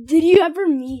 Did you ever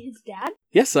meet his dad?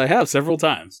 Yes, I have several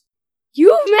times.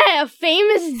 You've met a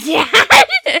famous dad?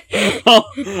 Well,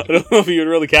 I don't know if he would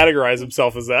really categorize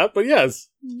himself as that, but yes.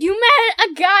 You met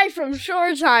a guy from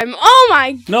Short Time. Oh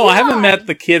my god. No, I haven't met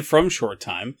the kid from Short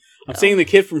Time. I'm saying the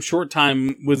kid from Short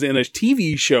Time was in a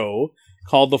TV show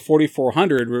called The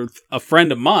 4400 with a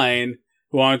friend of mine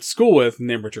who I went to school with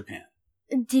named Richard Cahan.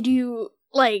 Did you,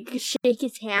 shake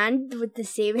his hand with the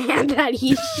same hand that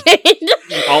he shook?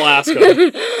 I'll ask him.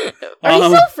 Are you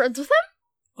still friends with him?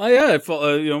 Oh, yeah,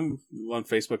 on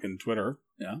Facebook and Twitter,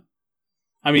 yeah.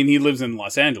 I mean, he lives in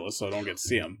Los Angeles, so I don't get to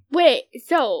see him. Wait.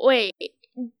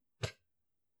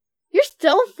 You're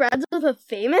still friends with a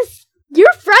famous...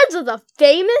 You're friends with a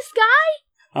famous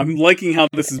guy? I'm liking how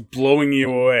this is blowing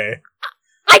you away.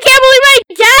 I can't believe my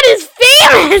dad is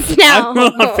famous now!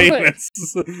 I'm not famous.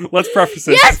 Let's preface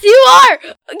this. Yes, you are!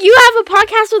 You have a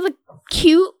podcast with a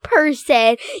cute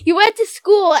person. You went to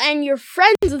school and you're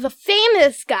friends with a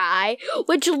famous guy,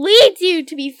 which leads you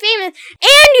to be famous.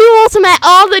 And you also met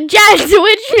all the Jets,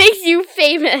 which makes you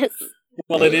famous.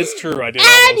 Well, it is true. I did.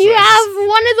 And you have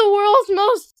one of the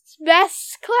world's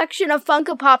best collection of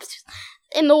Funko Pops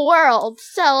in the world.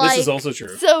 So, this is also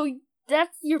true. So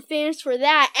you're famous for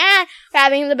that and for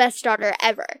having the best daughter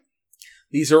ever.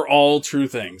 These are all true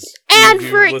things. And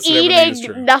for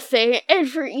eating nothing. And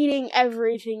for eating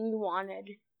everything you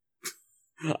wanted.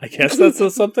 I guess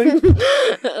that's something.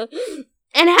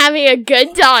 And having a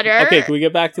good daughter. Okay, can we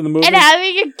get back to the movie? And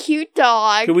having a cute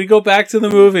dog. Can we go back to the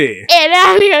movie? And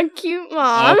having a cute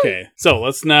mom. Okay, so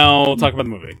let's now talk about the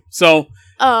movie. So,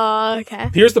 okay.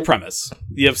 Here's the premise.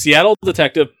 You have Seattle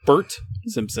detective Bert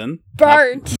Simpson.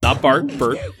 Bert. Not Bart,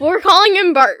 Bert. We're calling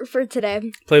him Bart for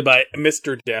today. Played by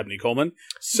Mr. Dabney Coleman.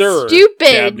 Sir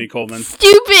Dabney Coleman.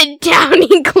 Stupid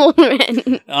Dabney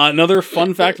Coleman. Another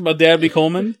fun fact about Dabney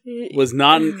Coleman was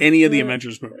not in any of the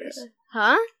Avengers movies.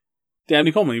 Huh?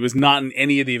 Dabney Coleman, he was not in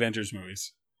any of the Avengers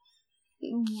movies.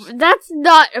 That's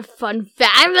not a fun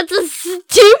fact. That's a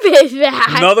stupid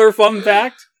fact. Another fun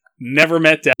fact, never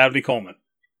met Dabney Coleman.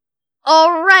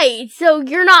 Alright, so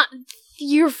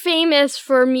you're famous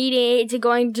for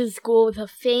going to school with a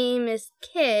famous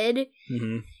kid.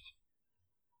 Mm-hmm.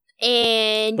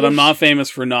 But I'm not famous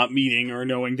for not meeting or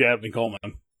knowing Dabney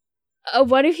Coleman.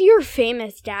 What if you were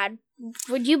famous, Dad?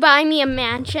 Would you buy me a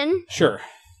mansion? Sure.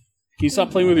 Can you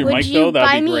stop playing with your mic, though?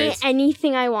 That'd be great. Would you buy me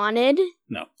anything I wanted?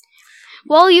 No.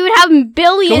 Well, you would have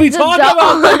billions of dollars. Can we talk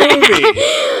about the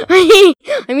movie?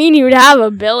 I mean, you would have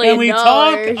 $1 billion. Can we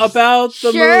talk about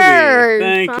the movie?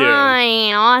 Thank you.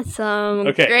 Fine. Awesome.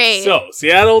 Okay, great. So,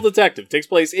 Seattle Detective takes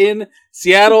place in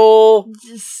Seattle...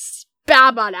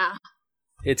 Babada.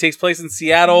 It takes place in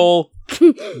Seattle,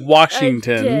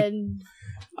 Washington.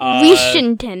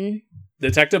 Washington.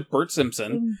 Detective Bert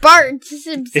Simpson. Bart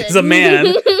Simpson is a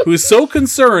man who's so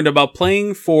concerned about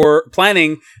planning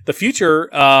the future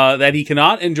that he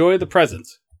cannot enjoy the present.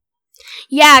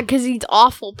 Yeah, because he's an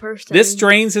awful person. This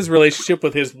strains his relationship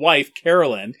with his wife,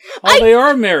 Carolyn. They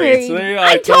are married. So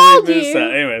I totally missed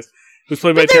that. Anyways, who's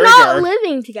played by Terry Gar. They're not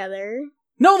living together.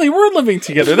 No, they were living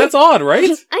together. That's odd, right?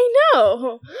 I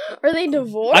know. Are they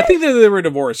divorced? I think they were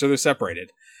divorced, or they're separated.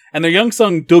 And their young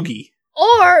son, Dougie.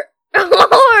 Or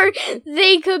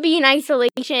they could be in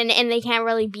isolation and they can't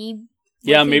really be.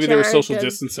 Yeah, maybe they were social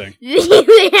distancing.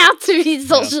 They have to be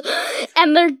social. Yeah.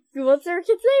 And what's their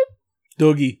kid's name?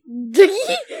 Dougie.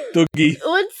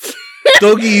 What's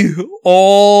Dougie?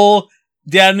 All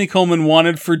Dabney Coleman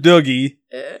wanted for Dougie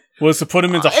was to put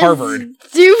him into Harvard.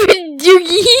 Stupid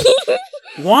Dougie.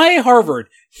 Why Harvard?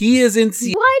 He is in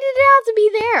Seattle. Why did it have to be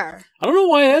there? I don't know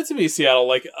why it had to be Seattle,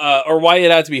 or why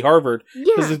it had to be Harvard.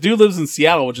 Because the dude lives in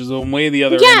Seattle, which is way the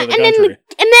other end of the country.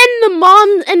 And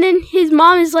then his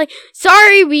mom is like,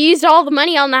 "Sorry, we used all the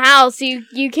money on the house.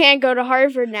 You can't go to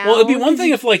Harvard now." Well, it'd be one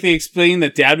thing if they explained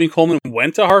that Dabney Coleman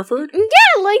went to Harvard. Yeah,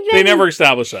 they never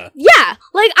established that. Yeah,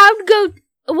 I would go.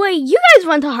 Wait, you guys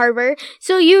went to Harvard,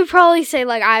 so you would probably say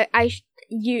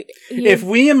you. If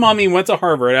we and Mommy went to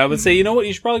Harvard, I would say, you know what,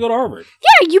 you should probably go to Harvard.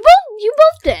 Yeah, you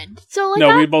both did. So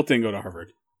no, we both didn't go to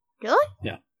Harvard. Really?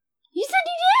 Yeah. You said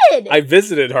you did. I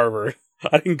visited Harvard.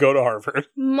 I didn't go to Harvard.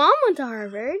 Mom went to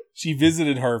Harvard. She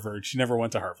visited Harvard. She never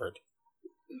went to Harvard.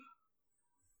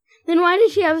 Then why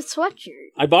did she have a sweatshirt?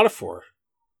 I bought it for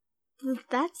her.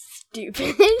 That's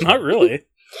stupid. Not really.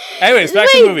 Anyways,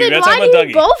 back to the movie. Let's talk about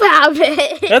Dougie. Both have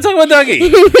it. Let's talk about Dougie.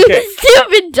 Okay.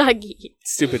 Stupid Dougie.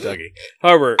 Stupid Dougie.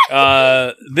 However,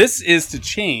 this is to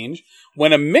change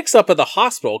when a mix-up at the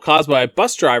hospital caused by a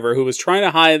bus driver who was trying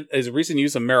to hide his recent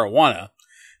use of marijuana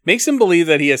makes him believe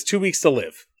that he has 2 weeks to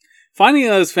live. Finding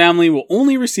that his family will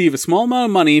only receive a small amount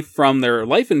of money from their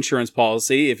life insurance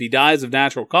policy if he dies of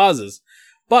natural causes,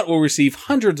 but will receive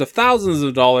hundreds of thousands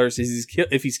of dollars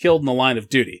if he's killed in the line of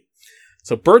duty.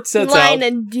 So Bert sets line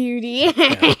of duty.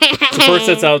 Yeah. So Bert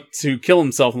sets out to kill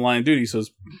himself in the line of duty so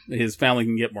his family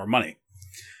can get more money.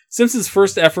 Simpson's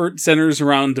first effort centers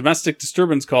around domestic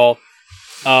disturbance call.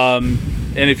 And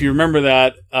if you remember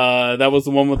that was the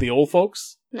one with the old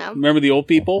folks. No. Remember the old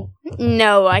people?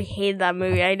 No, I hate that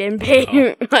movie. I didn't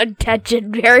pay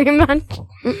attention very much.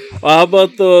 How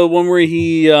about the one where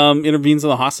he intervenes in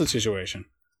the hostage situation?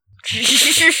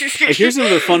 Here's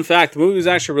another fun fact. The movie was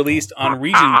actually released on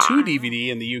Region 2 DVD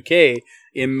in the UK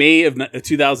in May of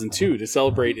 2002 to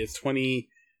celebrate its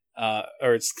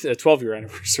 12-year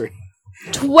anniversary.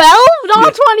 12?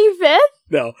 Not 25th?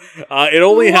 No. It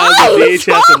only has a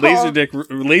VHS and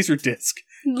Laserdisc.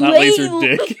 Not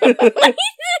Laserdisc.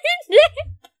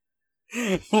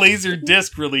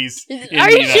 Laserdisc release.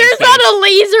 Are you sure it's not a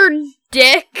laser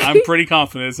dick? I'm pretty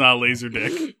confident it's not a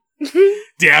Laserdisc.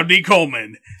 Dabney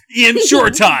Coleman. In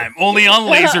short time, only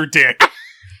on Laserdisc.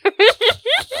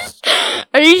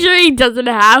 Are you sure he doesn't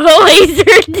have a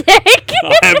Laserdisc?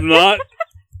 I have not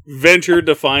ventured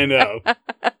to find out.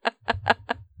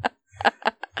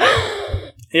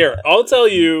 Here, I'll tell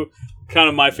you kind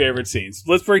of my favorite scenes.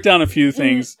 Let's break down a few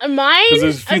things. Mine? Because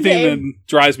there's a few things that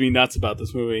drives me nuts about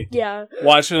this movie. Yeah.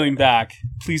 Watching back,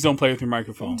 please don't play with your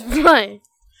microphone. Right.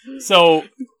 So,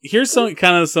 here's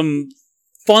some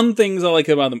fun things I like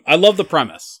about them. I love the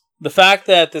premise. The fact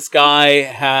that this guy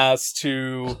has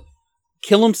to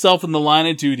kill himself in the line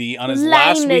of duty on his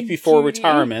last week before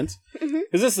retirement.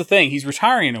 Because this is the thing. He's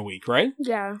retiring in a week, right?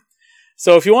 Yeah.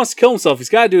 So if he wants to kill himself, he's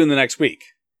got to do it in the next week.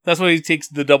 That's why he takes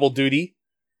the double duty.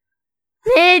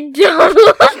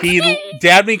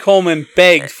 Dabney Coleman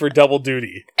begged for double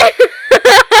duty.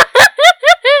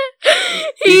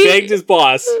 He begged his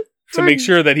boss to make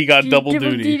sure that he got double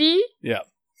duty. Yeah.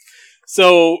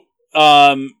 So,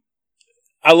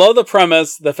 I love the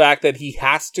premise, the fact that he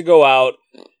has to go out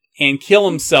and kill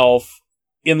himself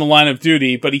in the line of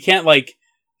duty, but he can't,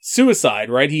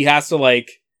 suicide, right? He has to,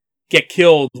 get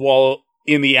killed while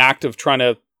in the act of trying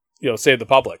to, save the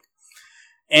public.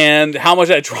 And how much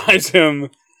that drives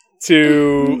him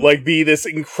to, be this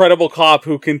incredible cop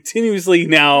who continuously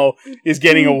now is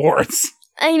getting awards.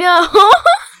 I know.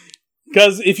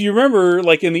 Because if you remember,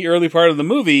 in the early part of the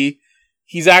movie,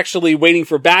 he's actually waiting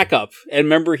for backup. And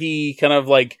remember, he kind of,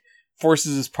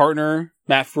 forces his partner,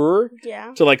 Matt Frewer,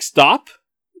 to, stop.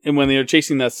 And when they're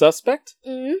chasing that suspect.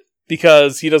 Mm-hmm.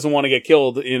 Because he doesn't want to get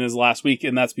killed in his last week.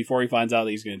 And that's before he finds out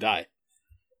that he's going to die.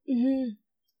 Mm-hmm.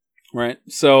 Right?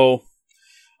 So,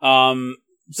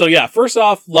 yeah, first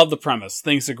off, love the premise.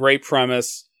 Think it's a great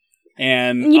premise.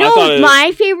 And you know what's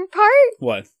my favorite part?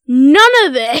 What? None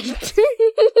of it.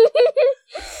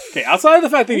 Okay, outside of the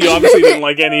fact that you obviously didn't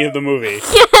like any of the movie.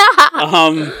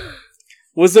 Yeah.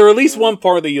 Was there at least one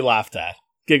part that you laughed at?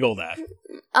 Giggled at?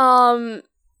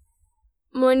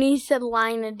 When he said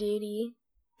line of duty.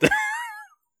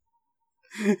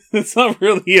 It's not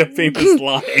really a famous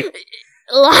line.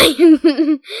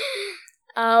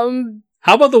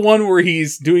 How about the one where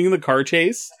he's doing the car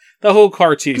chase? The whole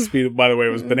car chase, by the way,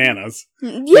 was bananas.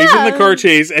 Yeah. He's in the car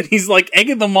chase, and he's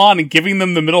egging them on and giving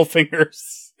them the middle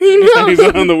fingers. And he's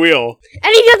on the wheel.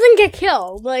 And he doesn't get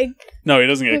killed. No, he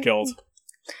doesn't get killed.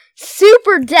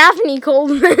 Super Dabney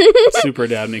Coleman. Super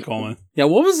Dabney Coleman. Yeah,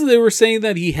 what was it they were saying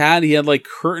that he had? He had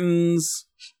curtains.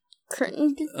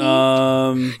 Curtain disease?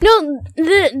 No,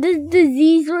 the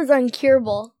disease was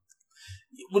incurable.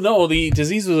 Well, no, the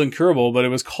disease was incurable, but it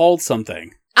was called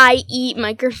something. I eat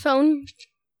microphone.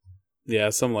 Yeah,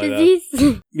 something like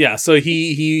that. Yeah, so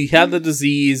he had the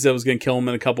disease that was going to kill him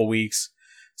in a couple weeks.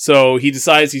 So he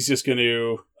decides he's just going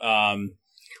to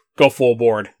go full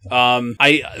board.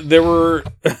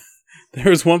 There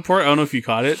was one part, I don't know if you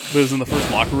caught it, but it was in the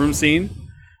first locker room scene.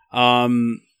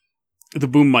 The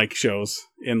boom mic shows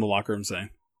in the locker room scene.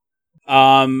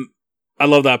 I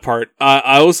love that part.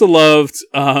 I also loved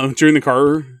during the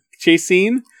car chase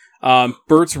scene,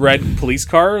 Bert's red police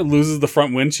car loses the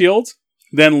front windshield.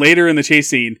 Then later in the chase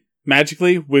scene,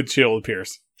 magically, windshield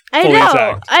appears.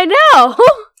 I know.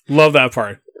 Love that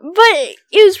part. But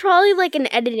it was probably like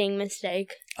an editing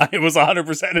mistake. It was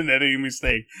 100% an editing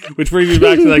mistake. Which brings me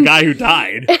back to that guy who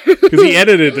died. Because he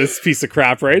edited this piece of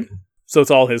crap, right? So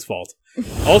it's all his fault.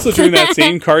 Also, during that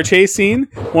same car chase scene,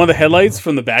 one of the headlights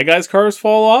from the bad guy's cars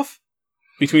fall off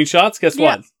between shots. Guess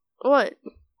what? What?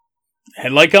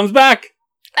 Headlight comes back.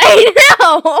 I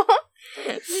know.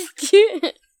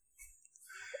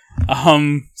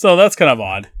 So that's kind of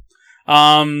odd.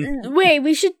 Wait,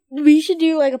 we should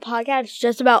do like a podcast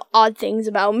just about odd things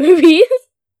about movies.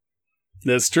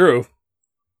 That's true.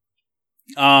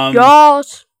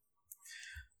 Yes.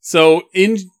 So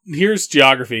here's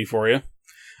geography for you.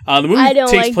 The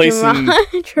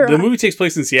movie takes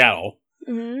place in Seattle,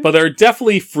 but there are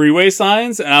definitely freeway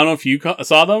signs, and I don't know if you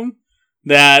saw them,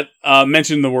 that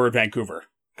mention the word Vancouver,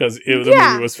 because the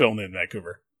movie was filmed in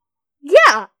Vancouver.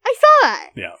 Yeah, I saw that.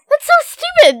 Yeah. That's so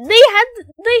stupid.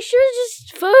 They should have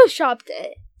just photoshopped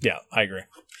it. Yeah, I agree.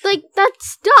 Like,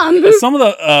 that's dumb. Some of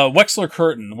the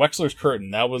Wechsler's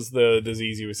curtain, that was the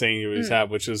disease he was saying he was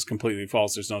had, which is completely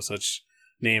false. There's no such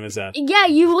name as that. Yeah,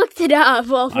 you looked it up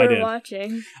while we were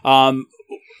watching.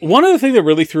 One other thing that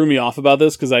really threw me off about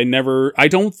this, because I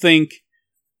don't think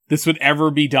this would ever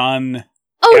be done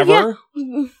ever.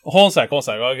 Yeah. Hold on a sec.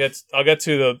 I'll get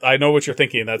to I know what you're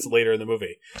thinking. That's later in the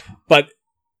movie. But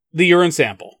the urine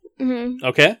sample. Mm-hmm.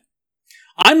 Okay?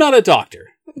 I'm not a doctor.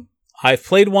 I've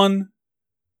played one.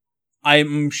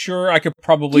 I'm sure I could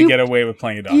probably get away with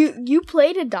playing a doctor. You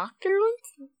played a doctor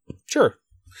once? Sure.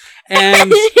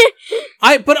 And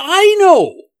I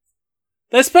know,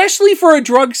 especially for a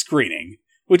drug screening,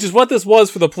 which is what this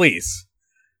was for the police,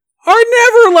 are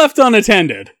never left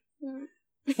unattended.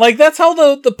 Like, that's how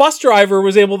the bus driver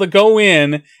was able to go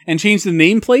in and change the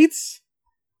nameplates,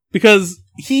 because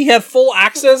he had full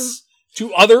access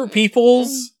to other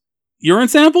people's urine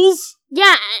samples?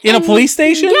 Yeah. In a police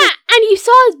station? Yeah, and you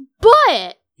saw his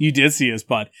butt. You did see his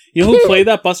butt. You know who played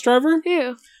that bus driver?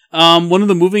 Yeah. One of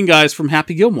the moving guys from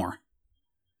Happy Gilmore.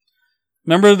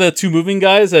 Remember the two moving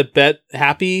guys that bet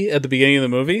Happy at the beginning of the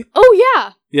movie? Oh,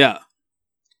 yeah. Yeah.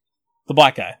 The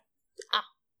black guy. Oh.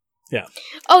 Yeah.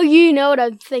 Oh, you know what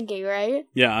I'm thinking, right?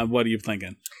 Yeah, what are you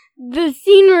thinking? The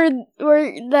scene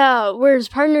where his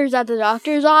partner's at the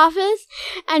doctor's office,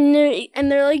 and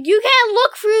they're like, you can't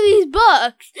look through these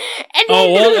books. And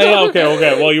okay.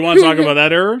 Well, you want to talk about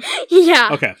that error? Yeah.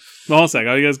 Okay. Well, hold on a second.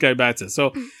 I'll get this guy back to this.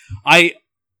 So, I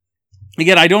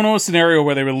don't know a scenario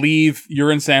where they would leave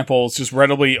urine samples just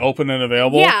readily open and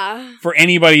available for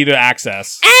anybody to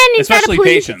access. And especially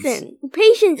patients.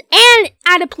 Patients and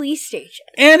at a police station.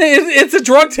 And it's a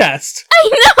drug test.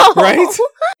 I know! Right?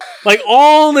 Like,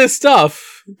 all this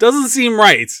stuff doesn't seem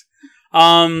right.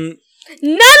 None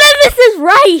of this is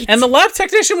right! And the lab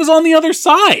technician was on the other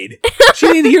side. She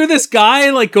didn't hear this guy,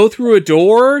 like, go through a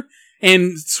door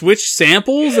and switch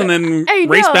samples and then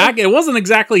race back. It wasn't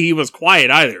exactly he was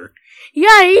quiet either.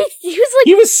 Yeah, he was like...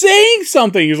 He was saying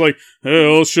something. He was like,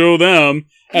 hey, I'll show them.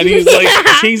 And he's like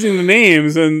changing the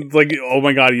names and like, oh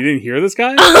my god, you didn't hear this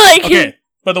guy? Okay,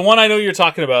 but the one I know you're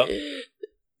talking about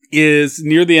is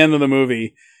near the end of the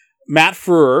movie. Matt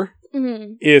Frewer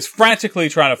is frantically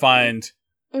trying to find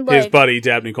his buddy,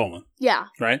 Dabney Coleman. Yeah.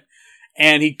 Right?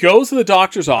 And he goes to the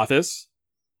doctor's office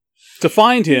to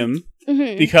find him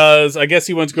because I guess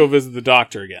he went to go visit the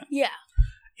doctor again. Yeah.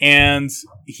 And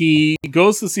he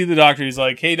goes to see the doctor. He's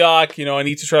like, hey, doc, I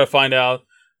need to try to find out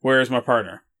where's my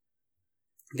partner.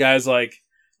 The guy's like,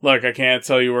 look, I can't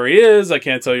tell you where he is. I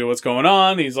can't tell you what's going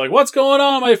on. He's like, what's going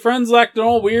on? My friend's acting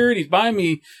all weird. He's buying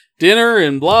me dinner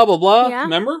and blah, blah, blah. Yeah.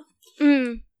 Remember?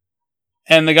 Mm.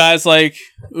 And the guy's like,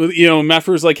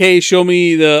 Meffer's like, hey, show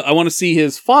me I want to see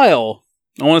his file.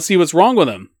 I want to see what's wrong with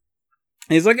him.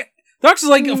 And he's like, the doctor's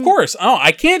like, of course. Oh,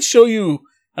 I can't show you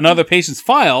another patient's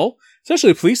file,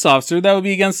 especially a police officer. That would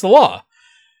be against the law.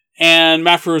 And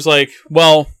Meffer's like,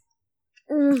 well,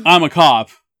 I'm a cop.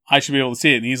 I should be able to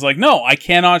see it. And he's like, no, I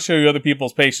cannot show you other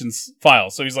people's patients'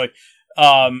 files. So he's like,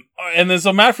 and then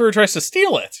so Matt Frewer tries to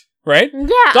steal it, right?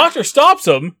 Yeah. Doctor stops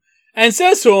him and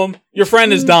says to him, your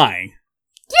friend is dying.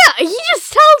 Yeah, he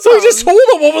just tells So he just told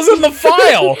him what was in the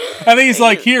file. And then he's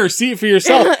like, here, see it for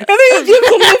yourself. And then he gives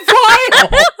him the file.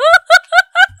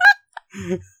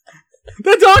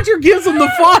 The doctor gives him the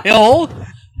file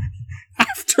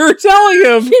after telling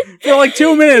him for like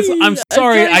 2 minutes, I'm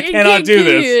sorry, I cannot do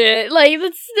this. Like,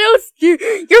 that's so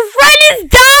stupid. Your friend is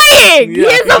dying! Yeah,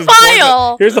 Here's the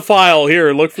file! Here's the file.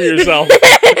 Here, look for yourself.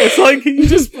 It's like, you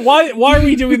just, why are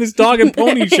we doing this dog and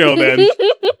pony show then?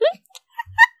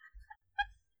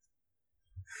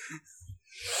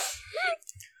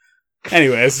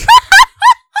 Anyways.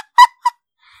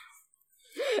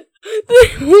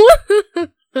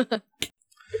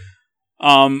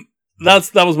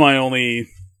 That was my only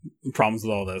problems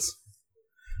with all this.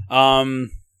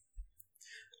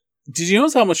 Did you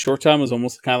notice how much Short Time was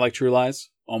almost kind of like True Lies?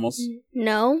 Almost?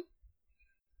 No.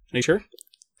 Are you sure?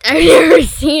 I've never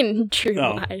seen True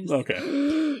Lies.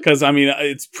 Okay. Because, I mean,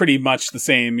 it's pretty much the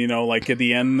same, you know, like at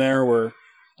the end there where...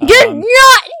 You're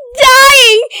not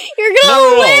dying! You're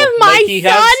gonna live, my like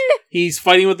son! He's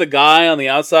fighting with the guy on the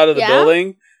outside of the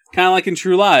building, kind of like in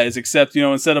True Lies, except, you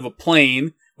know, instead of a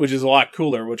plane, which is a lot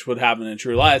cooler, which would happen in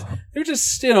True Lies, they're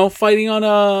just, you know, fighting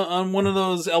on one of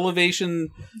those elevation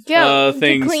things.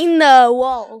 To clean the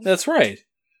walls. That's right.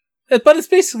 But it's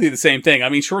basically the same thing. I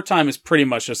mean, Short Time is pretty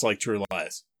much just like True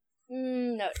Lies.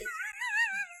 No.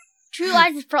 True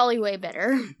Lies is probably way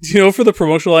better. Do you know, for the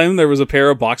promotional item, there was a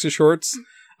pair of boxer shorts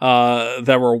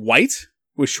that were white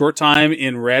with Short Time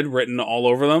in red written all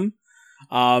over them.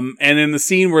 And in the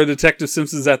scene where Detective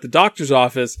Simpson's at the doctor's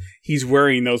office, he's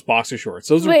wearing those boxer shorts.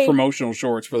 Those are promotional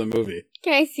shorts for the movie.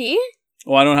 Can I see?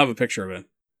 Well, I don't have a picture of it.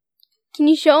 Can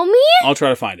you show me? I'll try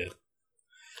to find it.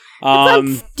 That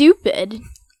sounds stupid.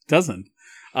 Doesn't.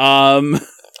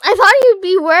 I thought he'd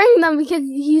be wearing them because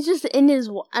he's just in his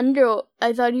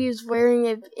I thought he was wearing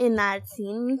it in that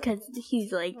scene because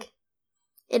he's like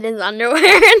in his underwear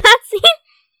in that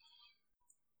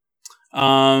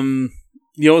scene.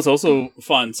 You know, it's also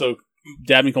fun. So,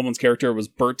 Dabney Coleman's character was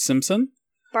Bert Simpson.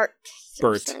 Bert.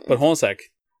 But hold on a sec.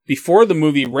 Before the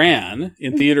movie ran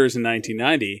in theaters in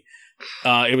 1990,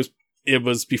 it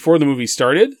was before the movie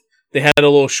started. They had a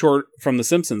little short from The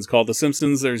Simpsons called The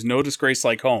Simpsons There's No Disgrace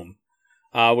Like Home,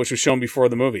 which was shown before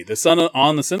the movie. The son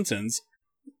on The Simpsons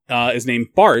is named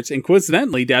Bart, and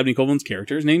coincidentally, Dabney Coleman's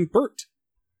character is named Bert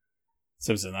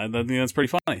Simpson. I think that's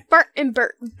pretty funny. Bert and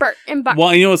Bert.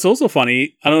 Well, you know what's also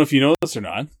funny? I don't know if you know this or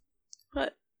not.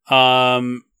 What?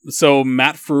 So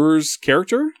Matt Frewer's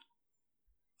character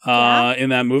in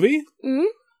that movie,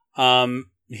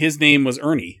 his name was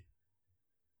Ernie.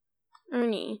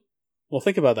 Ernie. Well,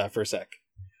 think about that for a sec.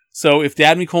 So if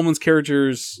Dabney Coleman's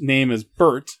character's name is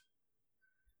Bert,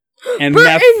 and Bert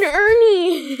and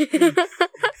Ernie.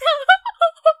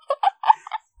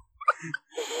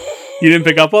 You didn't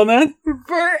pick up on that?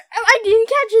 Bert. I didn't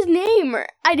catch his name.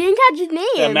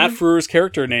 Yeah, Matt Frewer's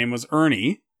character name was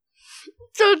Ernie.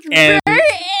 So it's Bert and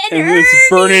Ernie. It's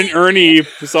Bert and Ernie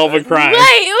solving crime.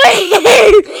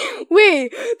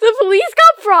 Wait. The police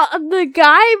got the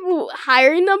guy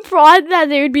hiring them thought that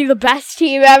they would be the best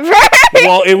team ever.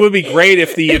 Well, it would be great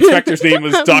if the inspector's name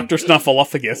was Dr.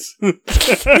 Snuffleupagus.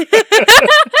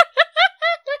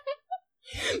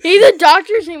 Maybe the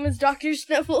doctor's name was Dr.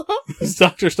 Snuffleupagus. It's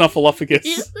Dr.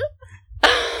 Snuffleupagus.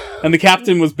 And the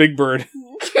captain was Big Bird.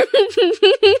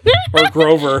 Or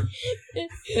Grover.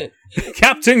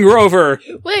 Captain Grover.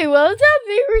 Wait, what was that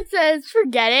thing where it says,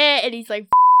 forget it, and he's like,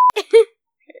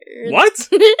 what?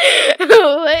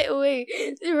 Wait.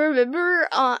 Remember,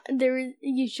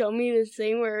 you showed me this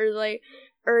thing where it was like,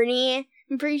 Ernie,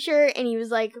 I'm pretty sure, and he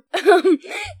was like,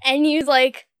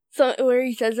 where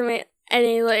he says something, and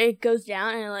it like goes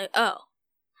down, and I'm like, oh,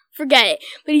 forget it.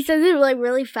 But he says it like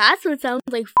really fast, so it sounds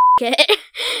like it.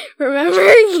 Remember?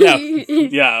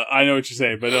 Yeah, I know what you're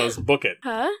saying, but it was book it.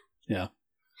 Huh? Yeah.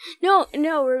 No.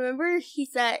 Remember,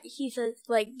 he's like,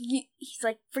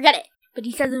 forget it. But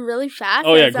he says it really fast.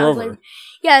 Oh yeah, Grover.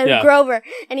 Like, Grover,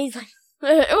 and he's like,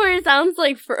 or it sounds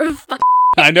like for a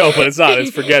I know, but it's not.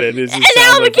 It's forget it. It's and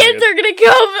now the kids are gonna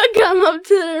come up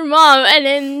to their mom, and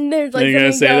then there's like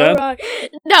something go wrong.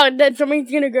 No, then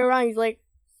something's gonna go wrong. He's like,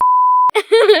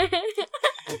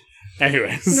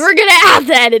 anyways, we're gonna have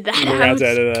to edit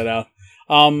that out.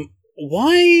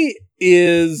 Why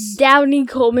is Dabney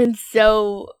Coleman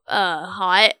so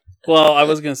hot? Well, I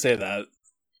was gonna say that,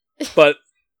 but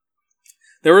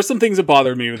there were some things that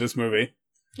bothered me with this movie.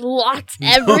 Lots,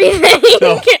 everything.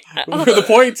 No, to the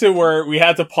point to where we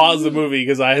had to pause the movie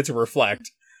because I had to reflect.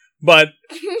 But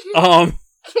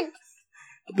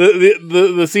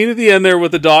the scene at the end there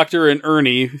with the doctor and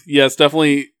Ernie, yes,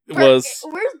 definitely was.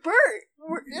 Where's Bert?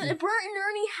 Bert and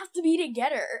Ernie have to be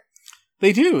together.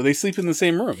 They do. They sleep in the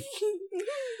same room.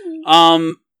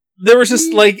 There was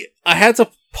just like I had to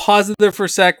pause it there for a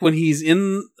sec when he's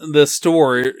in the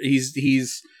store.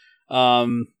 He's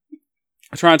trying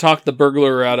to talk the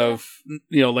burglar out of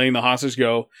letting the hostage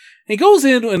go. And he goes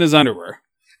in his underwear.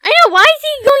 I know, why is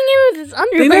he going in with his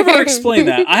underwear? They never explain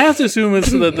that. I have to assume it's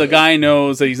so that the guy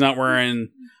knows that he's not wearing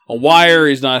a wire,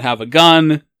 he's not have a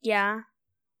gun. Yeah.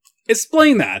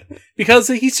 Explain that. Because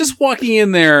he's just walking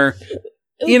in there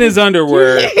in his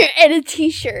underwear. And a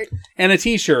t-shirt. And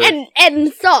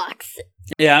And socks.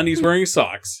 Yeah, and he's wearing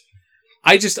socks.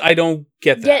 I don't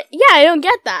get that. Yeah, I don't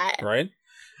get that. Right?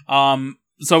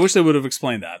 So I wish they would have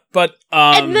explained that. But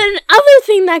and then other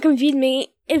thing that confused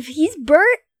me, if he's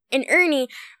Bert and Ernie,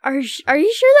 are you sure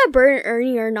that Bert and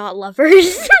Ernie are not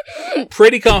lovers?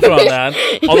 Pretty confident on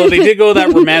that. Although they did go to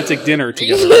that romantic dinner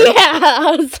together.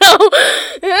 Yeah, so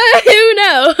who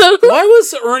knows? Why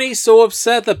was Ernie so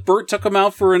upset that Bert took him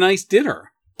out for a nice dinner?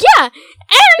 Yeah,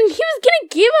 and he was gonna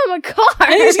give him a car.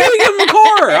 And he's gonna give him a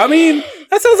car. I mean,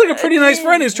 that sounds like a pretty nice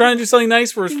friend who's trying to do something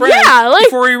nice for his friend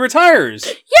before he retires.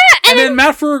 Yeah, and then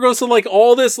Matt Frewer goes to like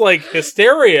all this like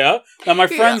hysteria that my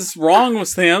friend's wrong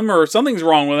with him or something's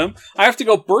wrong with him. I have to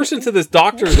go burst into this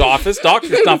doctor's office, Dr.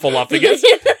 Snuffleupagus,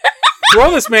 throw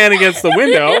this man against the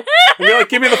window, and be like,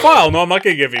 "Give me the file." No, I'm not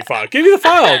gonna give you a file. Give me the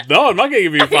file. No, I'm not gonna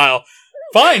give you a file.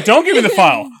 Fine, don't give me the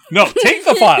file. No, take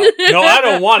the file. No, I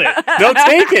don't want it. Don't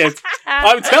take it.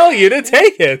 I'm telling you to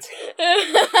take it.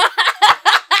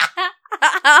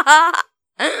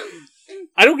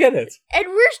 I don't get it. And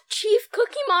where's Chief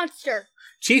Cookie Monster?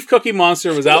 Chief Cookie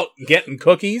Monster was out getting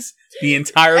cookies the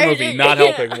entire movie, not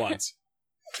helping once.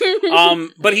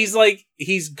 But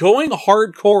he's going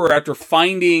hardcore after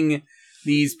finding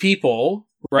these people,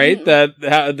 right?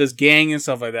 That this gang and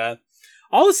stuff like that.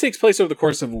 All this takes place over the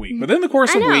course of a week. But in the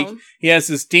course of a week, he has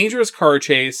this dangerous car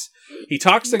chase. He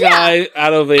talks the guy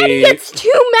out of a... And he gets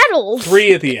 2 medals.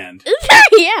 3 at the end.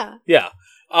 Yeah. Yeah.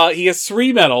 He gets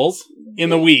 3 medals in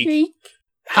the week.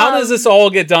 How does this all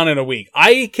get done in a week?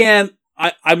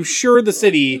 I'm sure the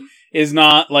city is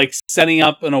not, like, setting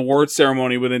up an award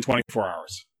ceremony within 24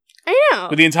 hours. I know.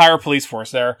 With the entire police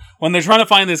force there. When they're trying to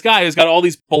find this guy who's got all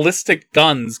these ballistic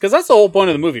guns. Because that's the whole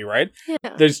point of the movie, right?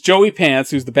 Yeah. There's Joey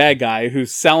Pants, who's the bad guy,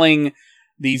 who's selling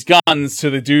these guns to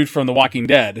the dude from The Walking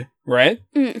Dead, right?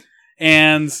 Mm.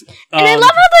 And I love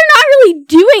how they're not really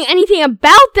doing anything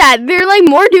about that. They're, like,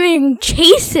 more doing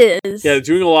chases. Yeah, they're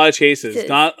doing a lot of chases.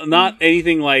 Not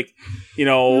anything like,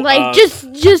 Like,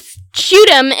 just shoot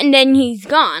him and then he's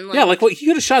gone. Like, yeah, like, he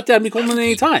could have shot Dabney Coleman at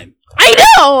any time. I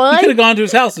know! He could have gone to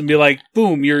his house and be like,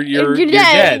 boom, you're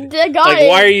dead.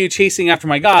 Why are you chasing after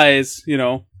my guys,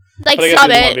 Like, but I guess he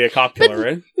didn't want to be a cop killer,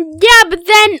 right? Yeah, but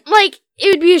then, like, it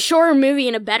would be a shorter movie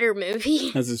and a better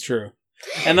movie. This is true.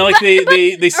 And then, like,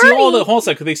 they steal all the... Hold on a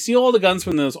second. They steal all the guns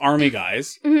from those army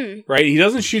guys, right? He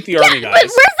doesn't shoot the army guys. But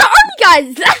where's the army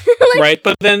guys? Right,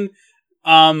 but then,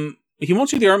 he won't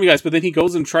shoot the army guys, but then he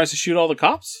goes and tries to shoot all the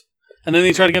cops? And then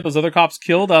they try to get those other cops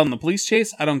killed out in the police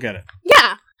chase? I don't get it.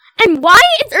 Yeah. And why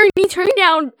is Ernie turning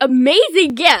down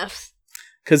amazing gifts?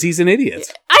 Because he's an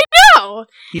idiot. I know!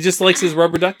 He just likes his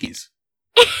rubber duckies.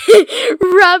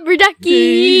 Rubber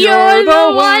ducky, you're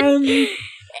the one!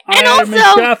 And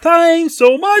also, having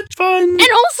so much fun. And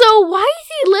also, why is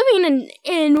he living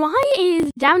in why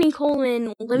is Dabney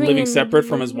Coleman living separate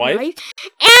from his wife?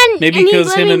 And maybe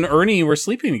because him and Ernie were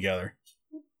sleeping together.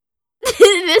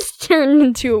 This turned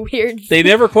into a weird. They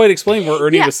never quite explained where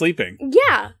Ernie was sleeping.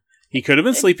 Yeah. He could have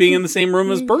been sleeping in the same room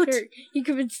as Bert. He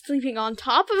could have been sleeping on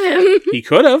top of him. He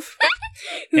could have.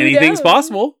 Anything's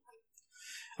possible.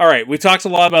 All right, we talked a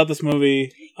lot about this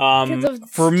movie.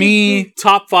 For me,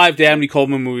 top 5 Dabney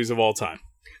Coleman movies of all time.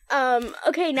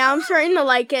 Okay, now I'm starting to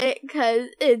like it because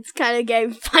it's kind of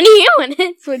getting funny when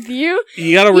it's with you.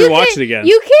 You gotta rewatch it again.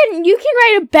 You can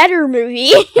write a better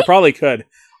movie. I probably could.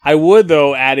 I would,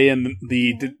 though, add in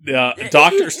the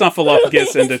Dr.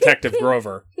 Snuffleupagus and Detective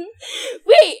Grover.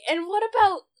 Wait, and what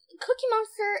about Cookie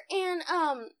Monster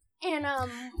and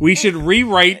we should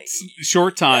rewrite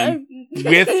Short Time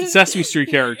with Sesame Street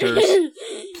characters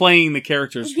playing the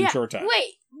characters from Short Time.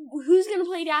 Wait, who's gonna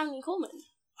play Dabney Coleman?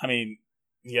 I mean,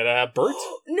 you gotta have Bert.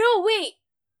 No, wait.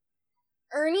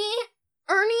 Ernie,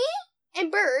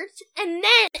 and Bert, and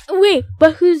then wait,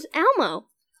 but who's Elmo?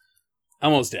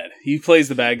 Elmo's dead. He plays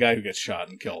the bad guy who gets shot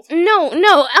and killed. No,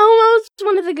 Elmo's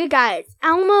one of the good guys.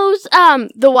 Elmo's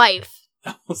the wife.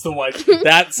 Elmo's the wife.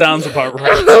 That sounds about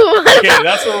right. Okay,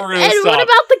 that's where we're gonna stop. And what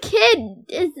about the kid?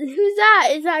 Who's that?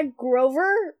 Is that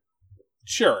Grover?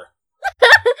 Sure.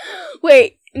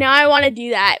 Wait, now I want to do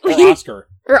that. Or Oscar.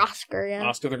 Or Oscar, yeah.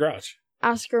 Oscar the Grouch.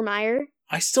 Oscar Mayer.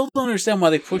 I still don't understand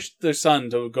why they pushed their son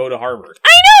to go to Harvard.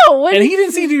 I know. And he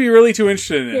didn't seem to be really too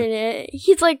interested in it.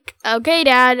 He's like, okay,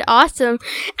 Dad, awesome. And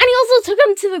he also took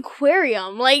him to the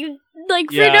aquarium, like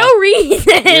for no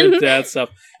reason. Weird dad stuff.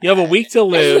 You have a week to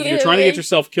live. You're trying to get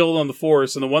yourself killed on the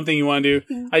force, and the one thing you want to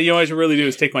do, what I should really do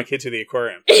is take my kid to the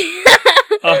aquarium.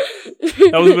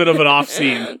 That was a bit of an off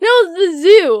scene. No, it was the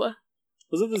zoo.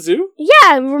 Was it the zoo?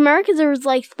 Yeah, remember? Because there was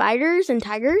like spiders and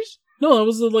tigers. No, it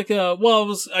was like it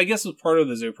was, I guess it was part of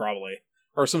the zoo probably.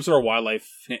 Or some sort of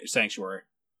wildlife sanctuary.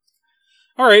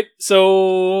 Alright,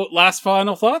 so last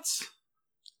final thoughts?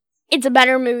 It's a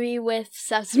better movie with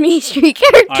Sesame Street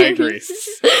characters. I agree.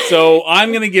 So I'm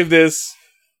going to give this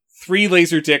 3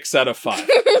 laser ticks out of 5.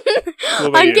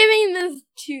 I'm giving this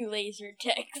 2 laser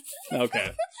ticks.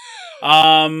 Okay.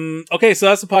 Okay, so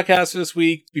that's the podcast for this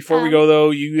week. Before we go,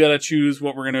 though, you got to choose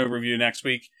what we're going to review next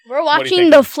week. We're watching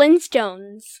the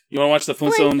Flintstones. You want to watch the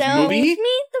Flintstones movie? Meet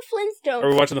the Flintstones. Are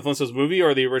we watching the Flintstones movie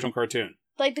or the original cartoon?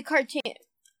 Like the cartoon.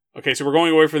 Okay, so we're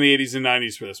going away from the 80s and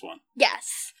 90s for this one.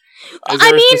 Yes. Is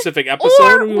there a specific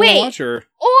episode we want to watch?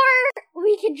 Or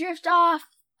we could drift off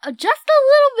just a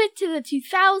little bit to the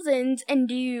 2000s and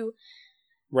do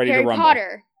Harry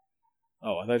Potter.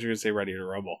 Oh, I thought you were going to say Ready to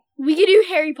Rumble. We could do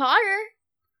Harry Potter.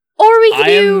 Or we could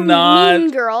do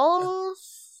Mean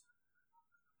Girls.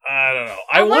 I don't know.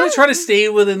 I want to try to stay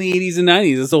within the 80s and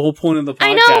 90s. That's the whole point of the podcast.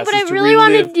 I know, but I really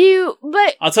want to do...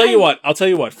 But I'll tell you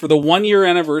what. For the 1-year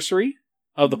anniversary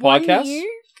of the podcast... Okay.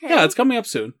 Yeah, it's coming up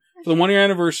soon. For the 1-year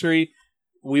anniversary,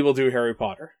 we will do Harry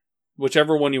Potter.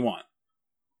 Whichever one you want.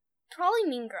 Probably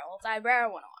Mean Girls. I better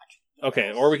want to watch.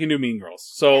 Okay, or we can do Mean Girls.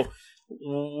 So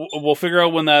we'll figure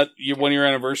out when that 1-year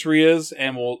anniversary is,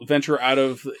 and we'll venture out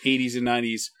of the 80s and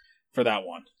 90s for that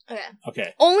one.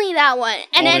 Okay. Only that one.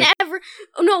 And then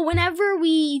whenever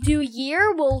we do a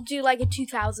year, we'll do like a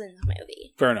 2000s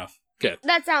movie. Fair enough. Good.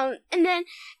 That sounds... And then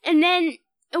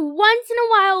once in a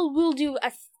while, we'll do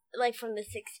a... Like from the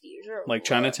 60s. Or like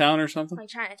Chinatown or something? Like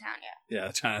Chinatown, yeah.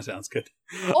 Yeah, Chinatown's good.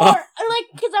 Or like,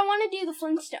 because I want to do the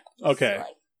Flintstones. Okay.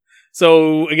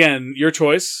 So, again, your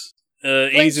choice.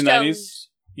 80s and 90s.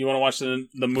 You want to watch the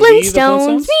movie, Flintstones? The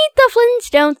Flintstones? Meet the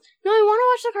Flintstones. No, I want to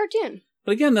watch the cartoon.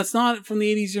 But again, that's not from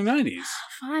the 80s or 90s.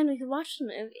 Fine, we can watch the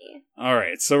movie.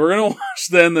 Alright, so we're going to watch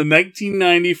then the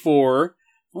 1994. I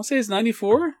want to say it's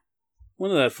 94?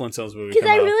 When did that Flintstones movie come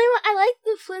out? Because I like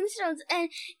the Flintstones, and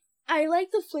I like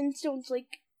the Flintstones, like,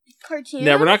 cartoon.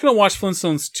 Yeah, we're not going to watch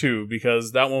Flintstones 2,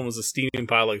 because that one was a steaming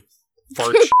pile of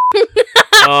fart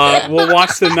We'll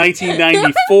watch the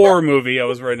 1994 movie. I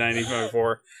was right,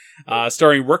 1994.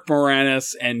 Starring Rick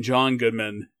Moranis and John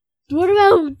Goodman. What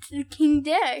about King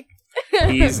Dick?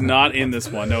 He's not in this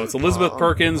one. No, it's Elizabeth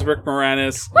Perkins, Rick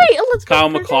Moranis, Kyle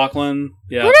MacLachlan.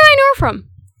 Yeah. Where do I know her from?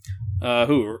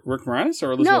 Who? Rick Moranis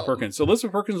or Elizabeth Perkins? So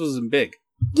Elizabeth Perkins was in Big.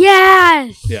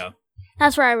 Yes! Yeah.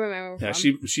 That's where I remember from. Yeah,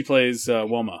 she plays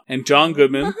Wilma. And John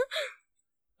Goodman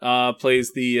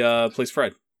plays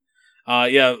Fred.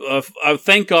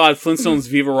 Thank God Flintstones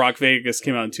Viva Rock Vegas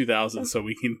came out in 2000, so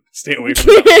we can stay away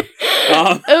from that.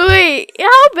 Wait,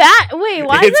 how bad? Wait,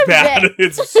 why is it bad?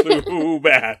 It's so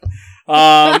bad.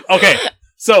 Okay,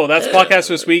 so that's the podcast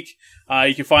for this week.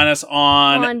 You can find us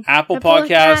on Apple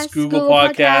Podcasts, Google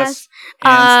Podcasts,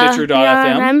 and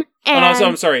Stitcher.fm. And also,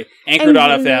 I'm sorry,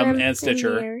 Anchor.fm and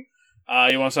Stitcher.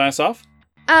 You want to sign us off?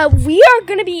 We are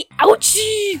going to be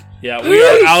ouchie. Yeah, we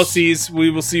are outsies.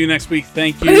 We will see you next week.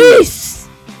 Thank you. Peace.